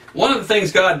see, one of the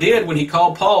things God did when he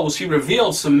called Paul was he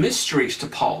revealed some mysteries to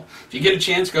Paul. If you get a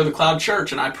chance, go to Cloud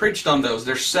Church, and I preached on those.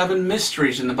 There's 7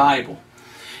 mysteries in the Bible.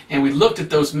 And we looked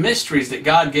at those mysteries that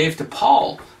God gave to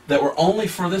Paul that were only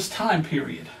for this time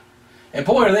period. And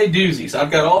boy, are they doozies.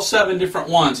 I've got all 7 different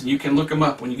ones, and you can look them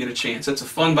up when you get a chance. It's a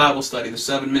fun Bible study, the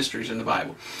 7 mysteries in the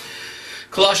Bible.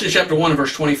 Colossians chapter 1 and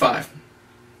verse 25.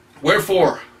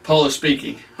 Wherefore, Paul is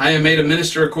speaking, I am made a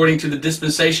minister according to the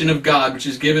dispensation of God, which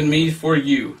is given me for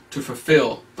you to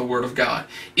fulfill the word of God.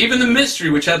 Even the mystery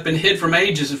which hath been hid from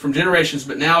ages and from generations,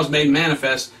 but now is made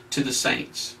manifest to the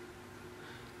saints.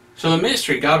 So the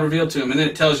mystery, God revealed to him, and then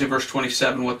it tells you in verse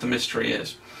 27 what the mystery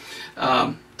is.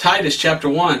 Titus chapter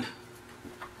 1.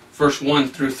 Verse 1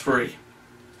 through 3.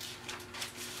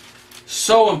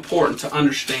 So important to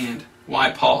understand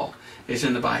why Paul is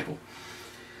in the Bible.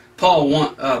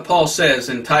 Paul says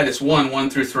in Titus 1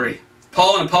 through 3,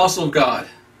 Paul, an apostle of God,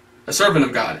 a servant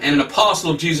of God, and an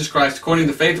apostle of Jesus Christ, according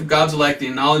to the faith of God's elect, the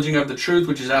acknowledging of the truth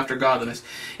which is after godliness,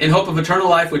 in hope of eternal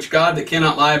life, which God that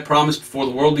cannot lie promised before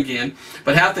the world began,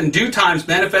 but hath in due times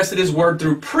manifested his word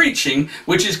through preaching,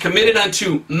 which is committed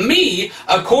unto me,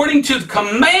 according to the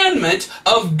commandment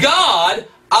of God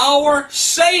our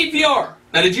Savior.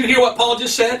 Now, did you hear what Paul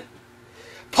just said?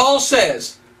 Paul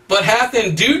says, but hath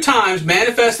in due times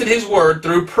manifested his word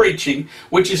through preaching,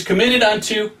 which is committed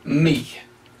unto me.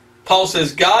 Paul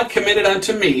says, God committed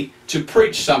unto me to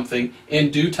preach something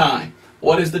in due time.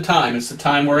 What is the time? It's the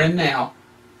time we're in now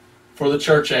for the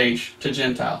church age to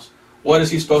Gentiles. What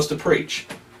is he supposed to preach?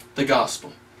 The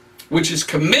gospel. Which is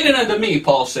committed unto me,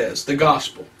 Paul says, the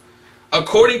gospel.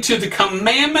 According to the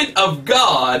commandment of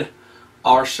God,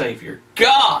 our Savior.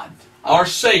 God, our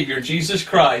Savior, Jesus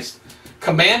Christ,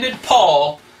 commanded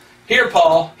Paul, here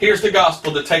Paul, here's the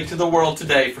gospel to take to the world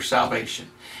today for salvation.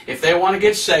 If they want to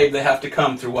get saved, they have to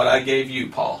come through what I gave you,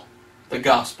 Paul, the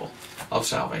gospel of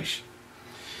salvation.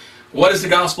 What is the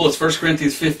gospel? It's 1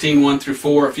 Corinthians 15, 1 through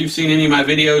 4. If you've seen any of my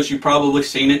videos, you've probably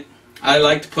seen it. I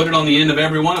like to put it on the end of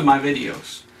every one of my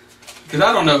videos, because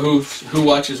I don't know who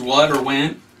watches what or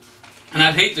when. And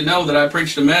I'd hate to know that I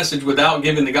preached a message without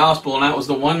giving the gospel, and that was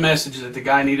the one message that the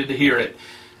guy needed to hear it,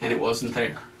 and it wasn't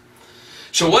there.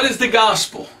 So what is the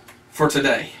gospel for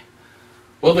today?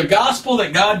 Well, the gospel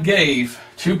that God gave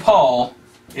to Paul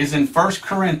is in 1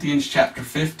 Corinthians chapter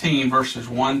 15, verses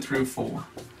 1 through 4.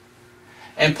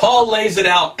 And Paul lays it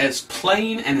out as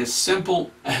plain and as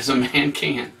simple as a man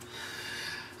can.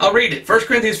 I'll read it. 1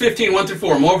 Corinthians 15, 1 through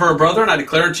 4. Moreover, brethren, I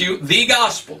declare unto you the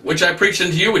gospel, which I preached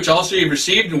unto you, which also ye have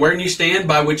received, and wherein ye stand,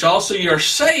 by which also ye are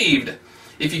saved,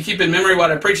 if ye keep in memory what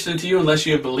I preached unto you, unless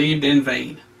ye have believed in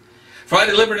vain. For I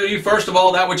delivered unto you first of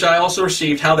all that which I also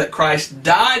received, how that Christ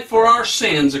died for our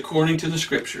sins according to the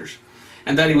Scriptures,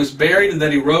 and that he was buried, and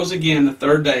that he rose again the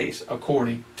third day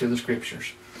according to the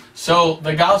Scriptures. So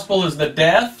the gospel is the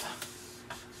death,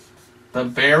 the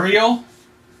burial,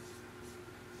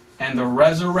 and the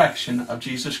resurrection of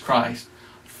Jesus Christ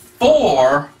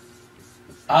for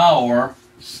our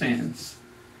sins.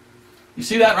 You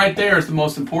see, that right there is the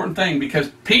most important thing,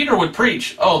 because Peter would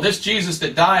preach, oh, this Jesus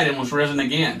that died and was risen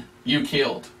again, you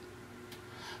killed.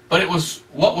 But it was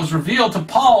what was revealed to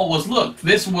Paul was, look,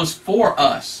 this was for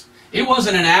us. It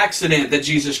wasn't an accident that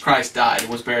Jesus Christ died,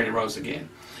 was buried, and rose again.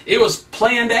 It was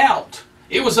planned out.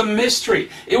 It was a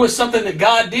mystery. It was something that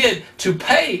God did to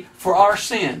pay for our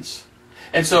sins.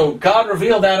 And so God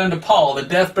revealed that unto Paul, the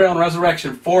death, burial, and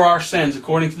resurrection for our sins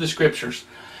according to the Scriptures.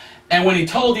 And when he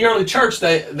told the early church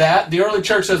that, the early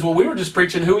church says, well, we were just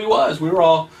preaching who he was. We were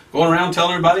all going around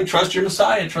telling everybody, trust your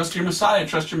Messiah, trust your Messiah,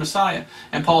 trust your Messiah.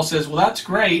 And Paul says, well, that's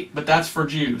great, but that's for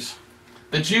Jews.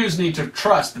 The Jews need to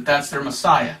trust that that's their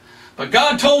Messiah. But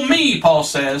God told me, Paul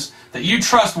says, that you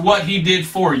trust what he did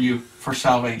for you for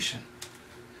salvation.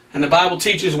 And the Bible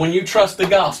teaches when you trust the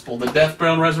gospel, the death,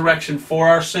 burial, and resurrection for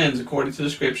our sins according to the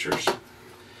Scriptures,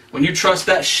 when you trust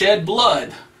that shed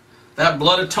blood, that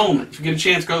blood atonement. If you get a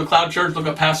chance, go to the Cloud Church, look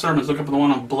up past sermons, look up the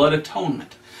one on blood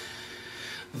atonement.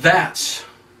 That's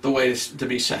the way to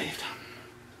be saved.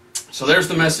 So there's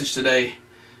the message today,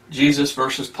 Jesus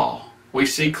versus Paul. We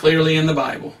see clearly in the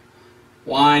Bible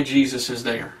why Jesus is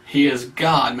there. He is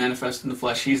God manifest in the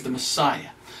flesh. He's the Messiah.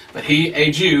 But he,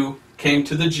 a Jew, came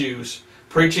to the Jews,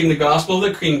 preaching the gospel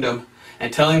of the kingdom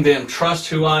and telling them, trust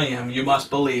who I am. You must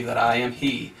believe that I am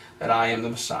he, that I am the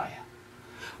Messiah.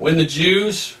 When the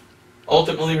Jews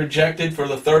ultimately rejected for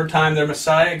the third time their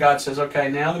Messiah, God says,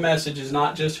 okay, now the message is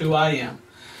not just who I am.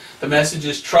 The message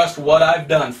is trust what I've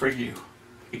done for you.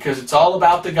 Because it's all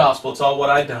about the gospel. It's all what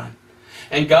I've done.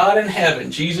 And God in heaven,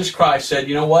 Jesus Christ, said,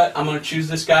 you know what? I'm going to choose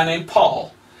this guy named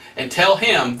Paul and tell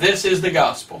him this is the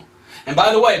gospel. And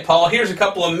by the way, Paul, here's a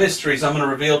couple of mysteries I'm going to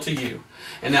reveal to you.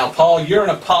 And now, Paul, you're an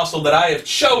apostle that I have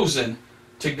chosen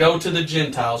to go to the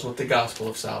Gentiles with the gospel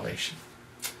of salvation.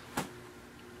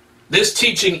 This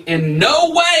teaching in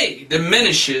no way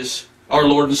diminishes our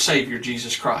Lord and Savior,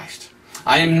 Jesus Christ.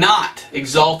 I am not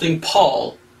exalting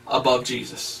Paul above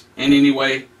Jesus in any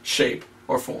way, shape,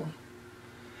 or form.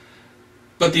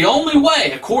 But the only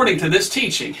way, according to this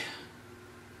teaching,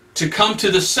 to come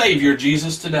to the Savior,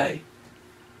 Jesus, today,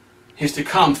 is to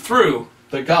come through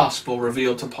the gospel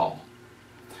revealed to Paul.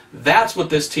 That's what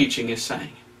this teaching is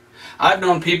saying. I've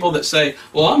known people that say,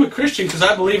 well, I'm a Christian because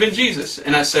I believe in Jesus.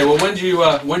 And I say, well, when did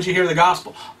you hear the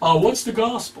gospel? Oh, what's the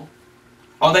gospel?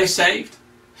 Are they saved?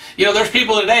 You know, there's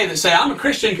people today that say, I'm a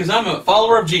Christian because I'm a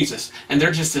follower of Jesus. And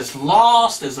they're just as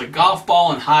lost as a golf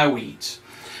ball in high weeds.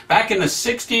 Back in the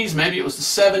 60s, maybe it was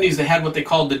the 70s, they had what they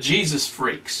called the Jesus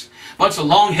freaks. A bunch of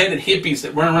long-headed hippies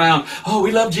that run around, oh,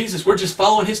 we love Jesus, we're just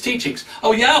following his teachings.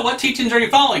 Oh yeah, what teachings are you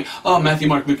following? Oh, Matthew,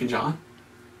 Mark, Luke, and John.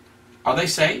 Are they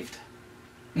saved?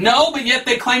 No, but yet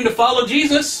they claim to follow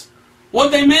Jesus.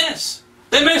 What'd they miss?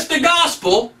 They missed the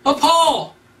gospel of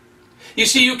Paul. You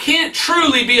see, you can't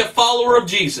truly be a follower of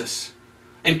Jesus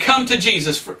and come to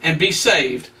Jesus and be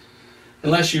saved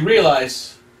unless you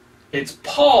realize It's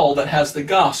Paul that has the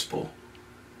gospel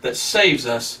that saves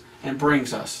us and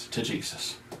brings us to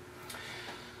Jesus.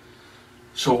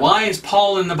 So why is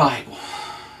Paul in the Bible?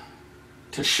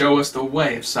 To show us the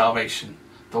way of salvation,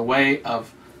 the way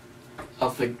of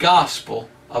the gospel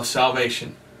of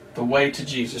salvation, the way to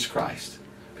Jesus Christ.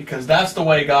 Because that's the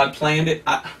way God planned it.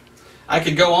 I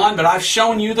could go on, but I've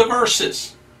shown you the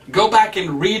verses. Go back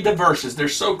and read the verses. They're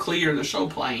so clear, they're so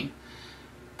plain.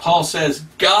 Paul says,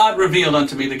 God revealed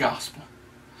unto me the gospel.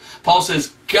 Paul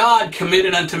says, God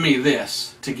committed unto me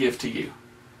this to give to you.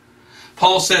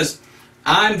 Paul says,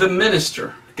 I'm the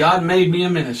minister. God made me a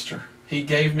minister. He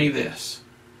gave me this.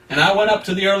 And I went up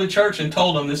to the early church and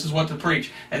told them this is what to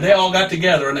preach. And they all got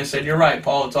together and they said, you're right,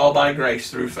 Paul, it's all by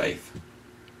grace through faith.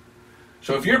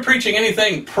 So if you're preaching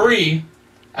anything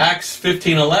pre-Acts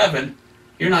 15:11,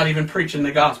 you're not even preaching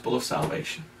the gospel of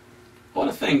salvation. What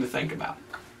a thing to think about.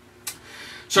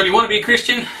 So do you want to be a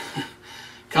Christian?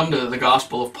 Come to the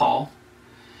gospel of Paul.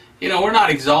 You know, we're not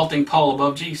exalting Paul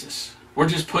above Jesus. We're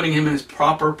just putting him in his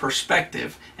proper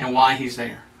perspective and why he's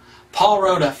there. Paul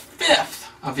wrote a fifth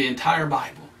of the entire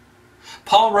Bible.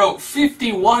 Paul wrote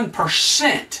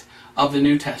 51% of the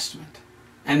New Testament.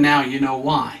 And now you know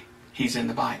why he's in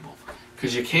the Bible.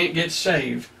 Because you can't get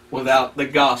saved without the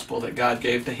gospel that God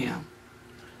gave to him.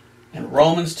 And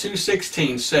Romans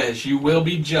 2:16 says you will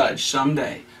be judged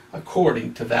someday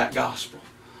according to that gospel.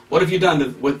 What have you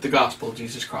done with the gospel of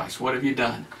Jesus Christ? What have you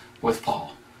done with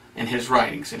Paul and his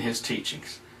writings and his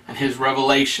teachings and his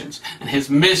revelations and his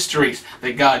mysteries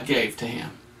that God gave to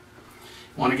him?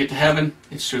 Want to get to heaven?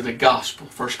 It's through the gospel.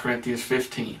 1 Corinthians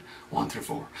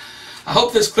 15:1-4. I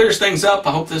hope this clears things up.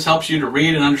 I hope this helps you to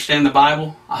read and understand the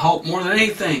Bible. I hope more than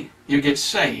anything you get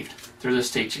saved through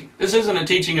this teaching. This isn't a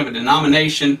teaching of a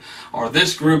denomination or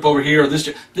this group over here or this.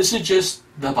 This is just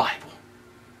the Bible.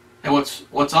 And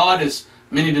what's odd is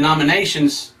many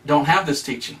denominations don't have this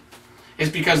teaching.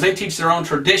 It's because they teach their own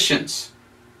traditions.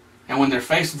 And when they're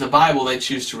faced with the Bible, they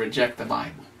choose to reject the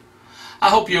Bible. I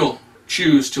hope you'll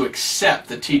choose to accept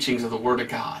the teachings of the Word of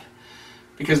God.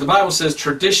 Because the Bible says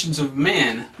traditions of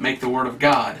men make the Word of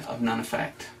God of none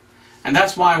effect. And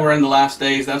that's why we're in the last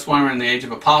days. That's why we're in the age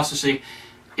of apostasy.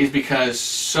 Is because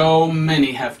so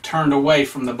many have turned away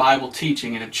from the Bible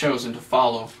teaching and have chosen to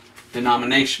follow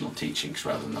denominational teachings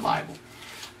rather than the Bible.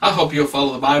 I hope you'll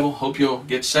follow the Bible. Hope you'll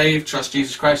get saved. Trust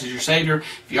Jesus Christ as your Savior.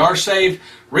 If you are saved,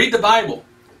 read the Bible.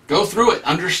 Go through it.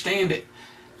 Understand it.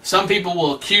 Some people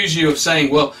will accuse you of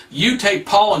saying, well, you take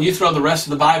Paul and you throw the rest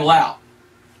of the Bible out.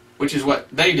 Which is what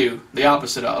they do, the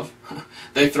opposite of.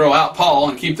 They throw out Paul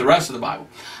and keep the rest of the Bible.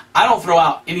 I don't throw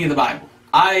out any of the Bible.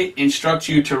 I instruct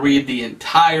you to read the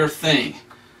entire thing.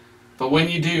 But when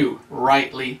you do,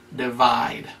 rightly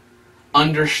divide.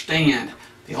 Understand.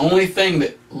 The only thing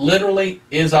that literally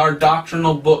is our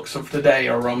doctrinal books of today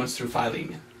are Romans through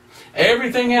Philemon.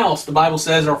 Everything else, the Bible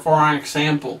says, are for our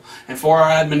example and for our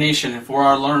admonition and for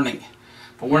our learning.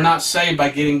 But we're not saved by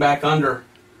getting back under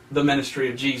the ministry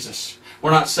of Jesus.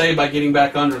 We're not saved by getting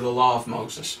back under the law of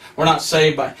Moses. We're not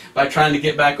saved by trying to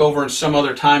get back over in some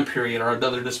other time period or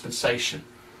another dispensation.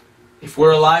 If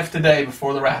we're alive today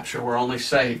before the rapture, we're only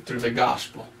saved through the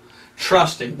gospel.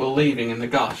 Trusting, believing in the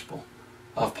gospel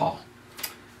of Paul.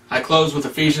 I close with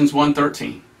Ephesians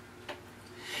 1:13.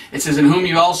 It says, in whom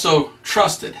you also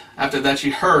trusted, after that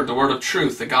you heard the word of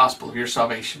truth, the gospel of your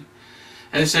salvation.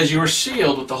 And it says you were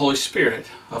sealed with the Holy Spirit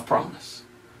of promise.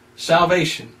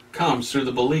 Salvation comes through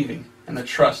the believing and the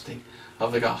trusting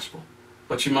of the gospel.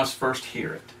 But you must first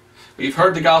hear it. You've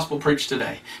heard the gospel preached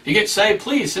today. If you get saved,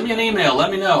 please send me an email.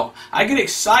 Let me know. I get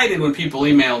excited when people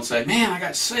email and say, man, I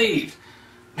got saved.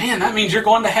 Man, that means you're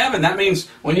going to heaven. That means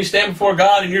when you stand before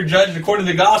God and you're judged according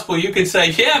to the gospel, you can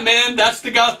say, yeah, man, that's the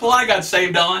gospel I got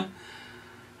saved on.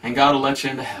 And God will let you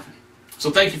into heaven. So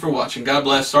thank you for watching. God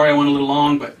bless. Sorry I went a little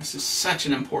long, but this is such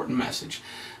an important message.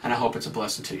 And I hope it's a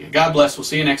blessing to you. God bless. We'll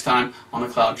see you next time on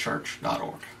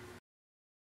thecloudchurch.org.